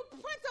a true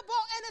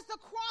principle, and it's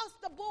across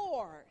the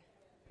board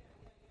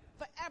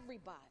for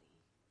everybody.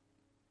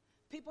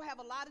 People have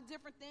a lot of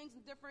different things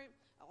and different,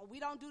 we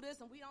don't do this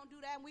and we don't do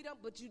that and we don't,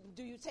 but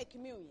do you take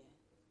communion?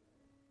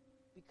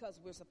 Because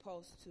we're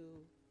supposed to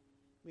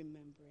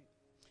remember it.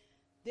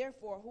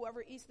 Therefore,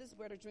 whoever eats this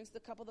bread or drinks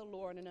the cup of the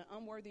Lord in an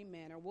unworthy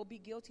manner will be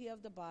guilty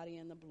of the body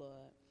and the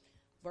blood.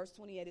 Verse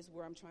 28 is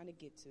where I'm trying to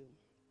get to.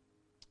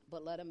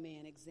 But let a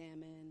man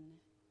examine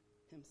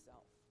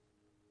himself.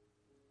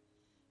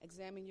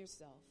 Examine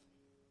yourself.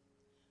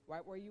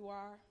 Right where you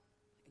are,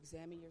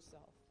 examine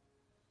yourself.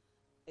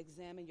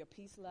 Examine your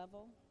peace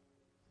level.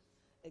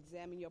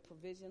 Examine your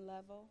provision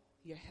level,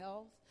 your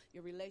health,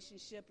 your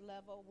relationship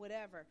level,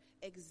 whatever.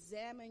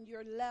 Examine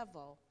your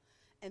level.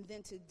 And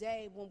then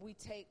today, when we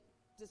take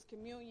this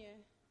communion,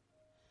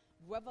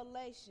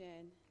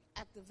 revelation,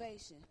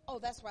 activation. Oh,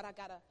 that's right, I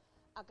got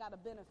a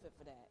benefit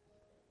for that.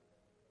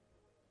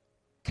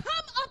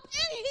 Come up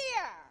in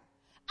here.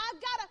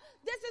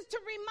 This is to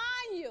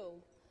remind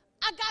you,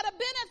 I got a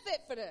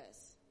benefit for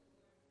this.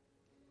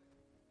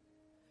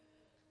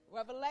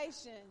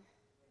 Revelation,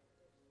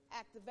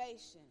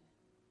 activation.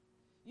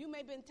 You may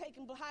have been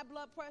taking high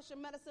blood pressure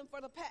medicine for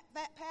the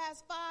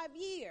past 5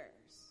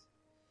 years.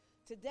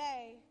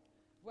 Today,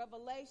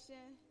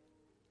 revelation,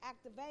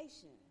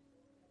 activation.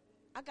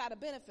 I got a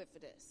benefit for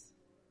this.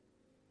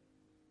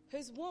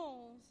 His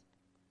wounds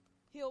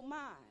healed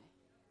mine.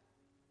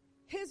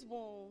 His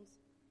wounds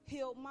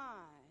healed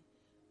mine.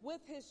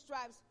 With his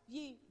stripes,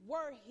 ye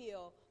were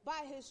healed.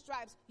 By his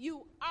stripes,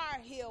 you are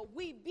healed.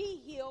 We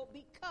be healed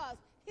because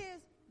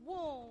his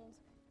wounds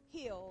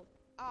healed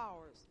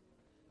ours.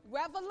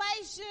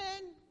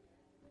 Revelation,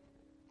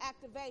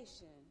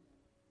 activation,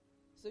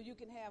 so you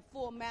can have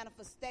full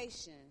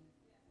manifestation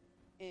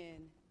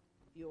in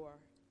your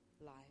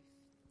life.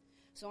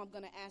 So I'm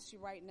going to ask you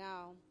right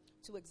now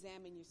to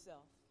examine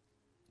yourself.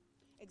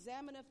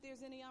 Examine if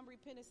there's any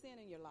unrepentant sin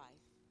in your life.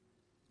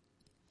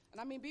 And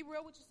I mean, be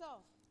real with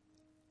yourself.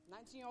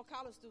 19-year-old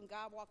college student,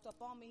 God walked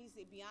up on me. He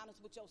said, be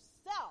honest with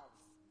yourself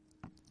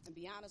and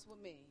be honest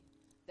with me.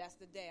 That's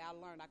the day I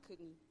learned I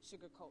couldn't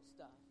sugarcoat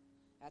stuff.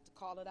 I had to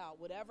call it out.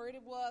 Whatever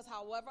it was,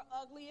 however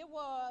ugly it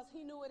was,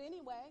 he knew it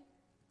anyway.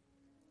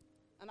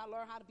 And I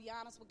learned how to be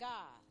honest with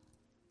God.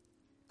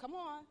 Come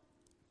on.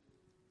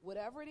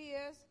 Whatever it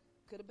is,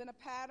 could have been a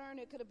pattern.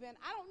 It could have been,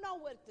 I don't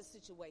know what the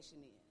situation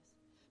is.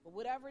 But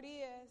whatever it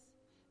is,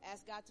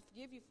 ask God to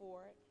forgive you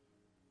for it.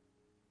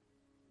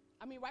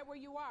 I mean, right where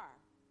you are.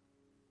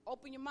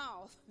 Open your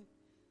mouth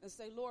and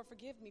say, Lord,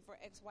 forgive me for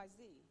X, Y,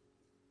 Z.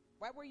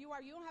 Right where you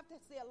are. You don't have to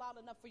say it loud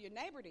enough for your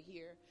neighbor to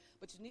hear,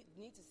 but you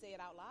need to say it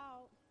out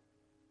loud.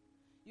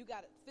 You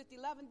got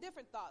 11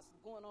 different thoughts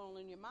going on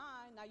in your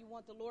mind. Now you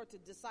want the Lord to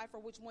decipher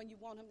which one you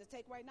want him to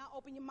take right now.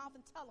 Open your mouth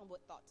and tell him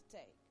what thought to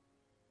take.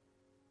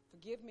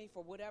 Forgive me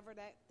for whatever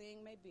that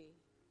thing may be.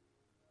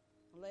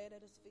 Lay it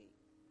at his feet.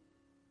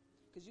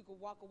 Because you can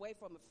walk away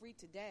from it free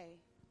today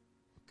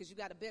because you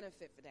got a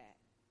benefit for that.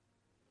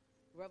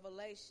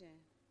 Revelation,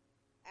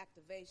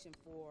 activation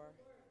for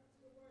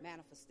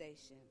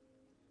manifestation.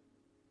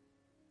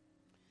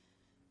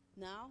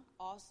 Now,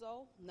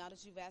 also, now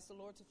that you've asked the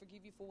Lord to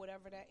forgive you for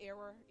whatever that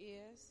error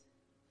is,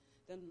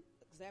 then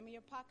examine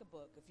your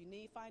pocketbook. If you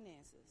need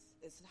finances,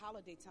 it's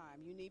holiday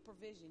time, you need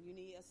provision, you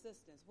need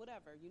assistance,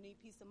 whatever. You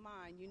need peace of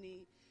mind, you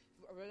need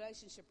a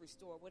relationship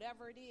restored,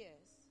 whatever it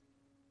is.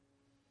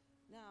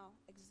 Now,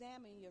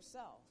 examine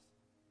yourself.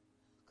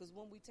 Because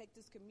when we take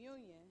this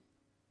communion,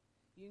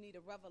 you need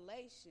a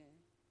revelation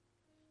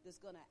that's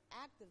going to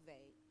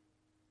activate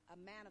a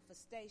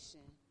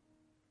manifestation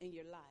in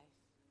your life.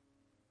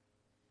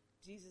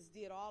 Jesus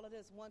did all of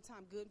this one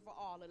time, good for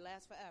all. It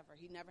lasts forever.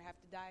 He never have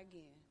to die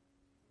again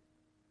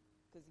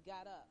because he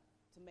got up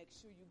to make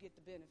sure you get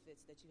the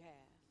benefits that you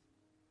have.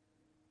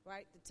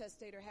 Right? The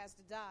testator has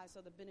to die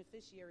so the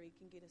beneficiary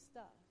can get his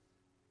stuff.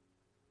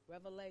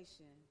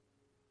 Revelation,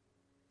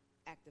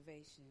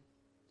 activation.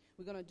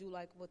 We're going to do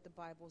like what the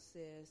Bible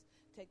says.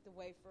 Take the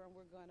wafer and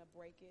we're going to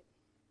break it.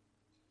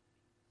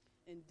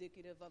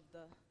 Indicative of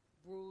the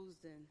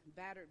bruised and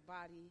battered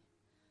body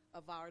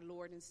of our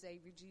Lord and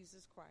Savior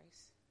Jesus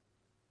Christ.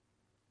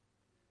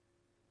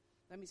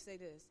 Let me say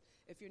this.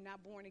 If you're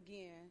not born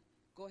again,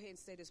 go ahead and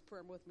say this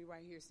prayer with me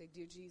right here. Say,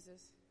 Dear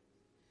Jesus,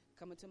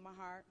 come into my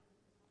heart.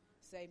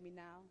 Save me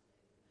now.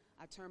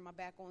 I turn my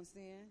back on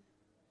sin.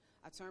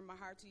 I turn my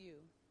heart to you.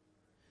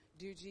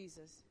 Dear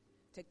Jesus,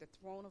 take the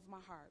throne of my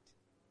heart.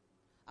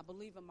 I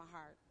believe in my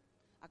heart.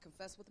 I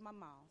confess with my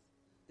mouth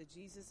that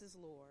Jesus is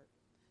Lord.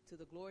 To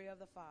the glory of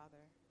the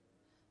Father,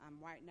 I'm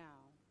right now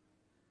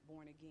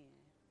born again.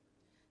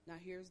 Now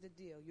here's the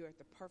deal. You're at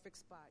the perfect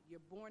spot.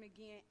 You're born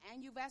again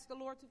and you've asked the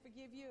Lord to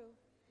forgive you.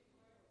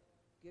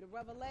 Get a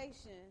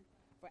revelation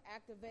for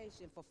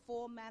activation, for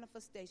full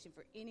manifestation,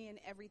 for any and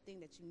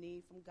everything that you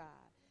need from God.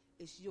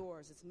 It's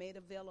yours. It's made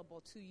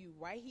available to you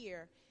right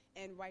here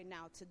and right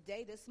now.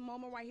 Today, this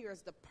moment right here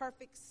is the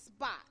perfect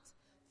spot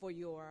for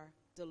your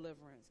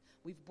deliverance.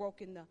 We've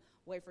broken the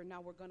wafer.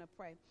 Now we're going to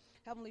pray.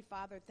 Heavenly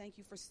Father, thank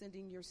you for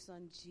sending your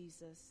son,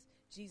 Jesus.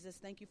 Jesus,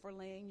 thank you for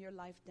laying your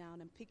life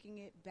down and picking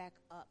it back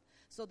up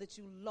so that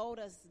you load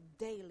us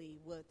daily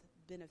with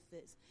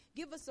benefits.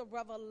 Give us a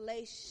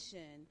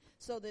revelation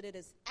so that it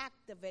is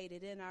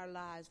activated in our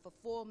lives for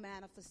full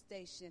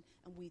manifestation.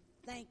 And we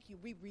thank you.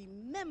 We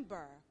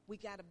remember we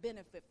got a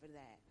benefit for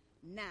that.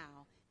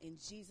 Now, in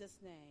Jesus'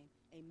 name,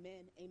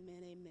 amen,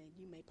 amen, amen.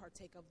 You may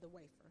partake of the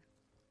wafer.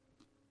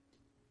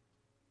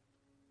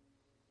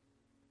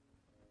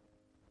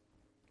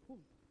 Ooh.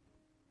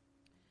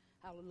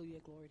 Hallelujah.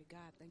 Glory to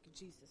God. Thank you,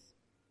 Jesus.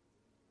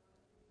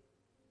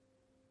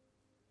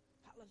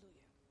 Hallelujah.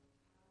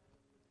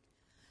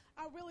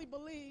 I really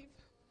believe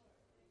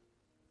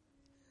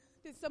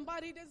that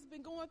somebody that's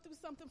been going through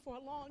something for a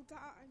long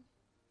time,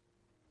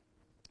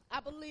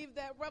 I believe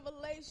that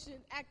revelation,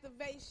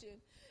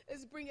 activation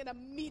is bringing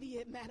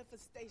immediate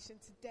manifestation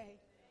today.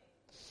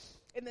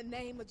 In the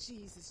name of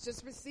Jesus.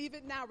 Just receive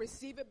it now.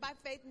 Receive it by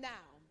faith now.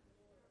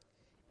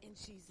 In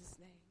Jesus'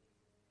 name.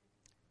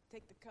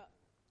 Take the cup.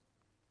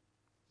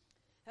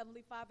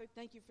 Heavenly Father,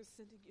 thank you for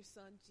sending your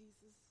son,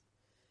 Jesus.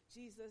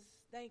 Jesus,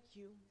 thank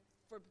you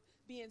for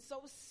being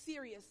so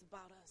serious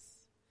about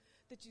us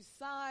that you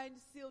signed,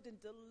 sealed, and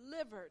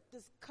delivered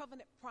this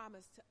covenant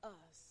promise to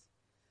us.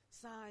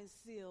 Signed,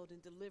 sealed,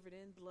 and delivered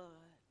in blood.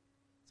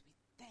 So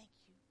we thank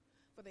you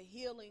for the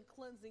healing,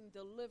 cleansing,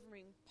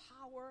 delivering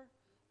power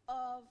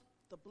of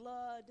the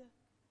blood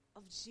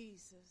of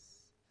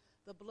Jesus.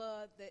 The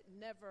blood that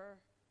never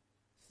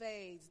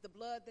fades. The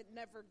blood that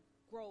never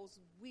grows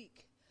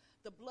weak.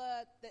 The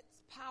blood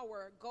that's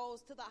power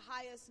goes to the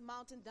highest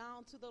mountain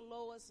down to the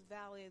lowest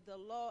valley.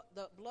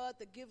 The blood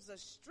that gives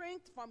us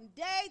strength from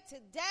day to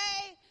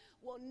day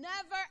will never,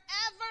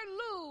 ever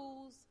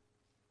lose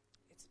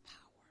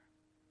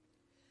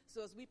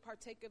So as we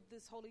partake of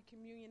this Holy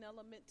Communion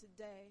element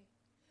today,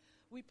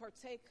 we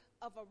partake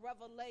of a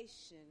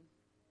revelation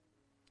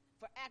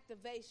for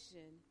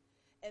activation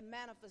and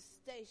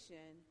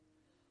manifestation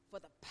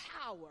for the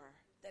power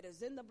that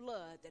is in the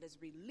blood that is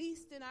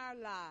released in our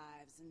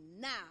lives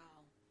now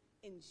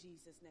in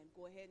Jesus' name.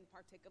 Go ahead and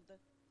partake of the...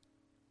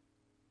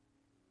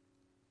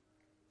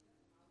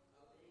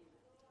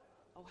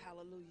 Oh,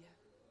 hallelujah.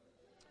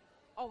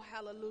 Oh,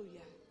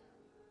 hallelujah.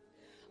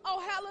 Oh,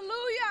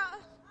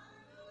 hallelujah.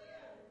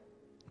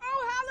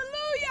 Oh,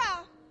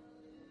 hallelujah.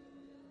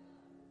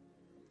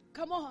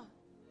 Come on.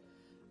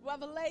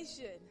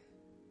 Revelation.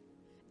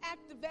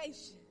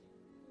 Activation.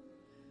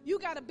 You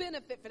got to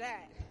benefit for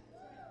that.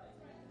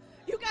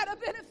 You got to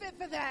benefit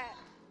for that.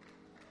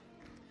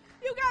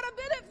 You got to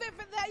benefit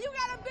for that. You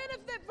got to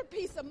benefit for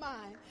peace of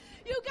mind.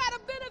 You got to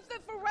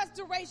benefit for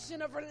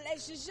restoration of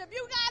relationship.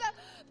 You got to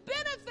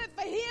benefit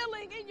for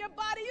healing in your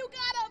body. You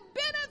got to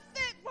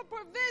benefit for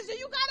provision.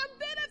 You got to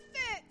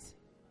benefit.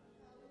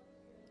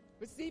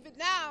 Receive it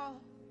now.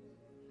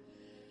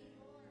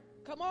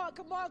 Come on,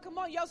 come on, come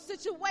on. Your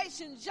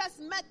situation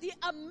just met the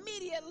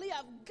immediately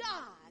of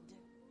God.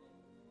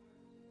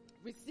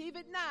 Receive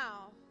it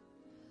now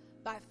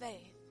by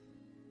faith.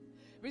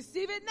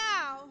 Receive it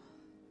now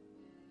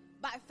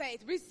by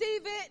faith.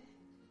 Receive it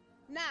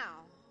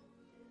now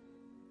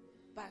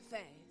by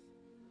faith.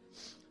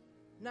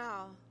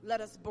 Now, let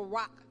us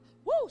Barak.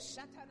 Woo!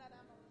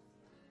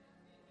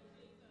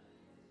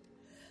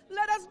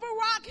 Let us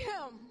Barak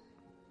him.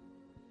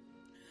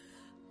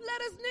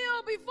 Let us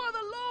kneel before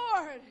the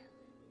Lord.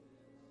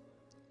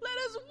 Let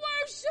us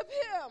worship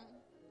him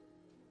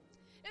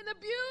in the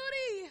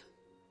beauty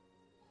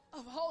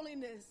of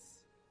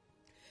holiness.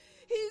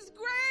 He's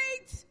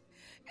great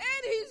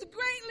and he's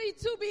greatly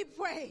to be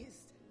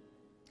praised.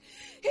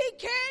 He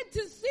came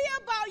to see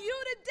about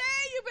you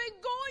today. You've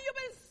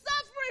been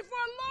suffering for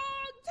a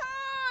long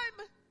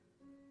time.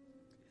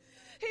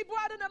 He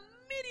brought it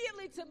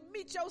immediately to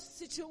meet your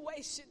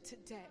situation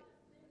today.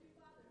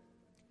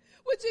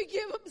 Would you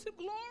give him some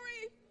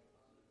glory?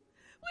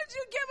 Would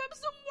you give him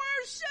some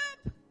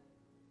worship?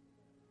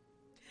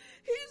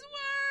 He's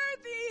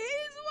worthy.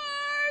 He's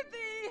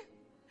worthy.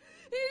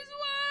 He's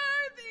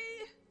worthy.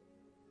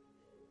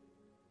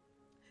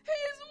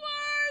 He's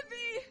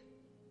worthy.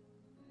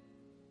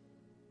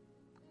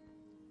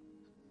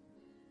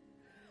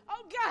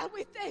 Oh God,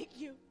 we thank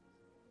you.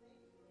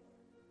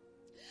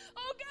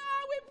 Oh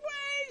God, we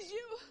praise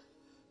you.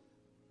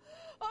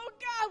 Oh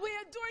God, we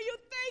adore you.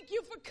 Thank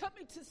you for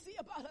coming to see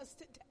about us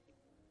today.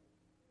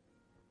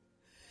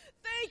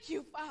 Thank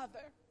you,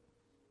 Father,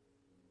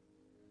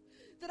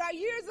 that our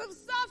years of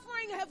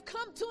suffering have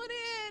come to an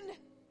end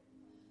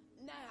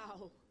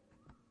now.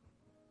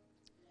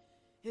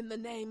 In the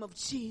name of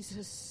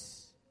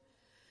Jesus.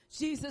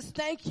 Jesus,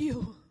 thank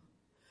you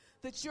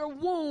that your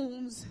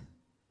wounds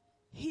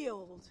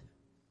healed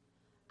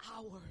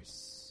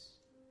ours.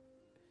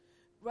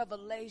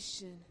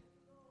 Revelation,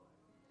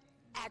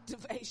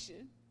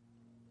 activation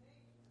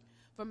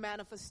for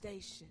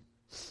manifestation.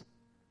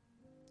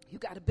 You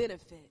got to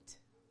benefit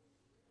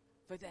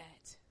for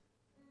that.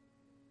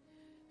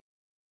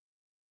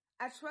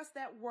 I trust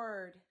that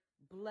word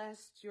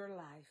blessed your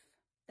life.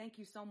 Thank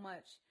you so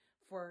much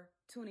for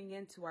tuning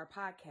into our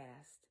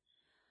podcast.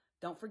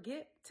 Don't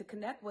forget to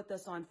connect with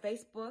us on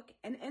Facebook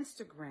and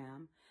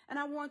Instagram. And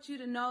I want you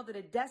to know that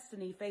at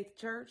Destiny Faith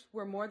Church,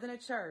 we're more than a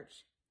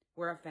church.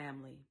 We're a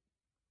family.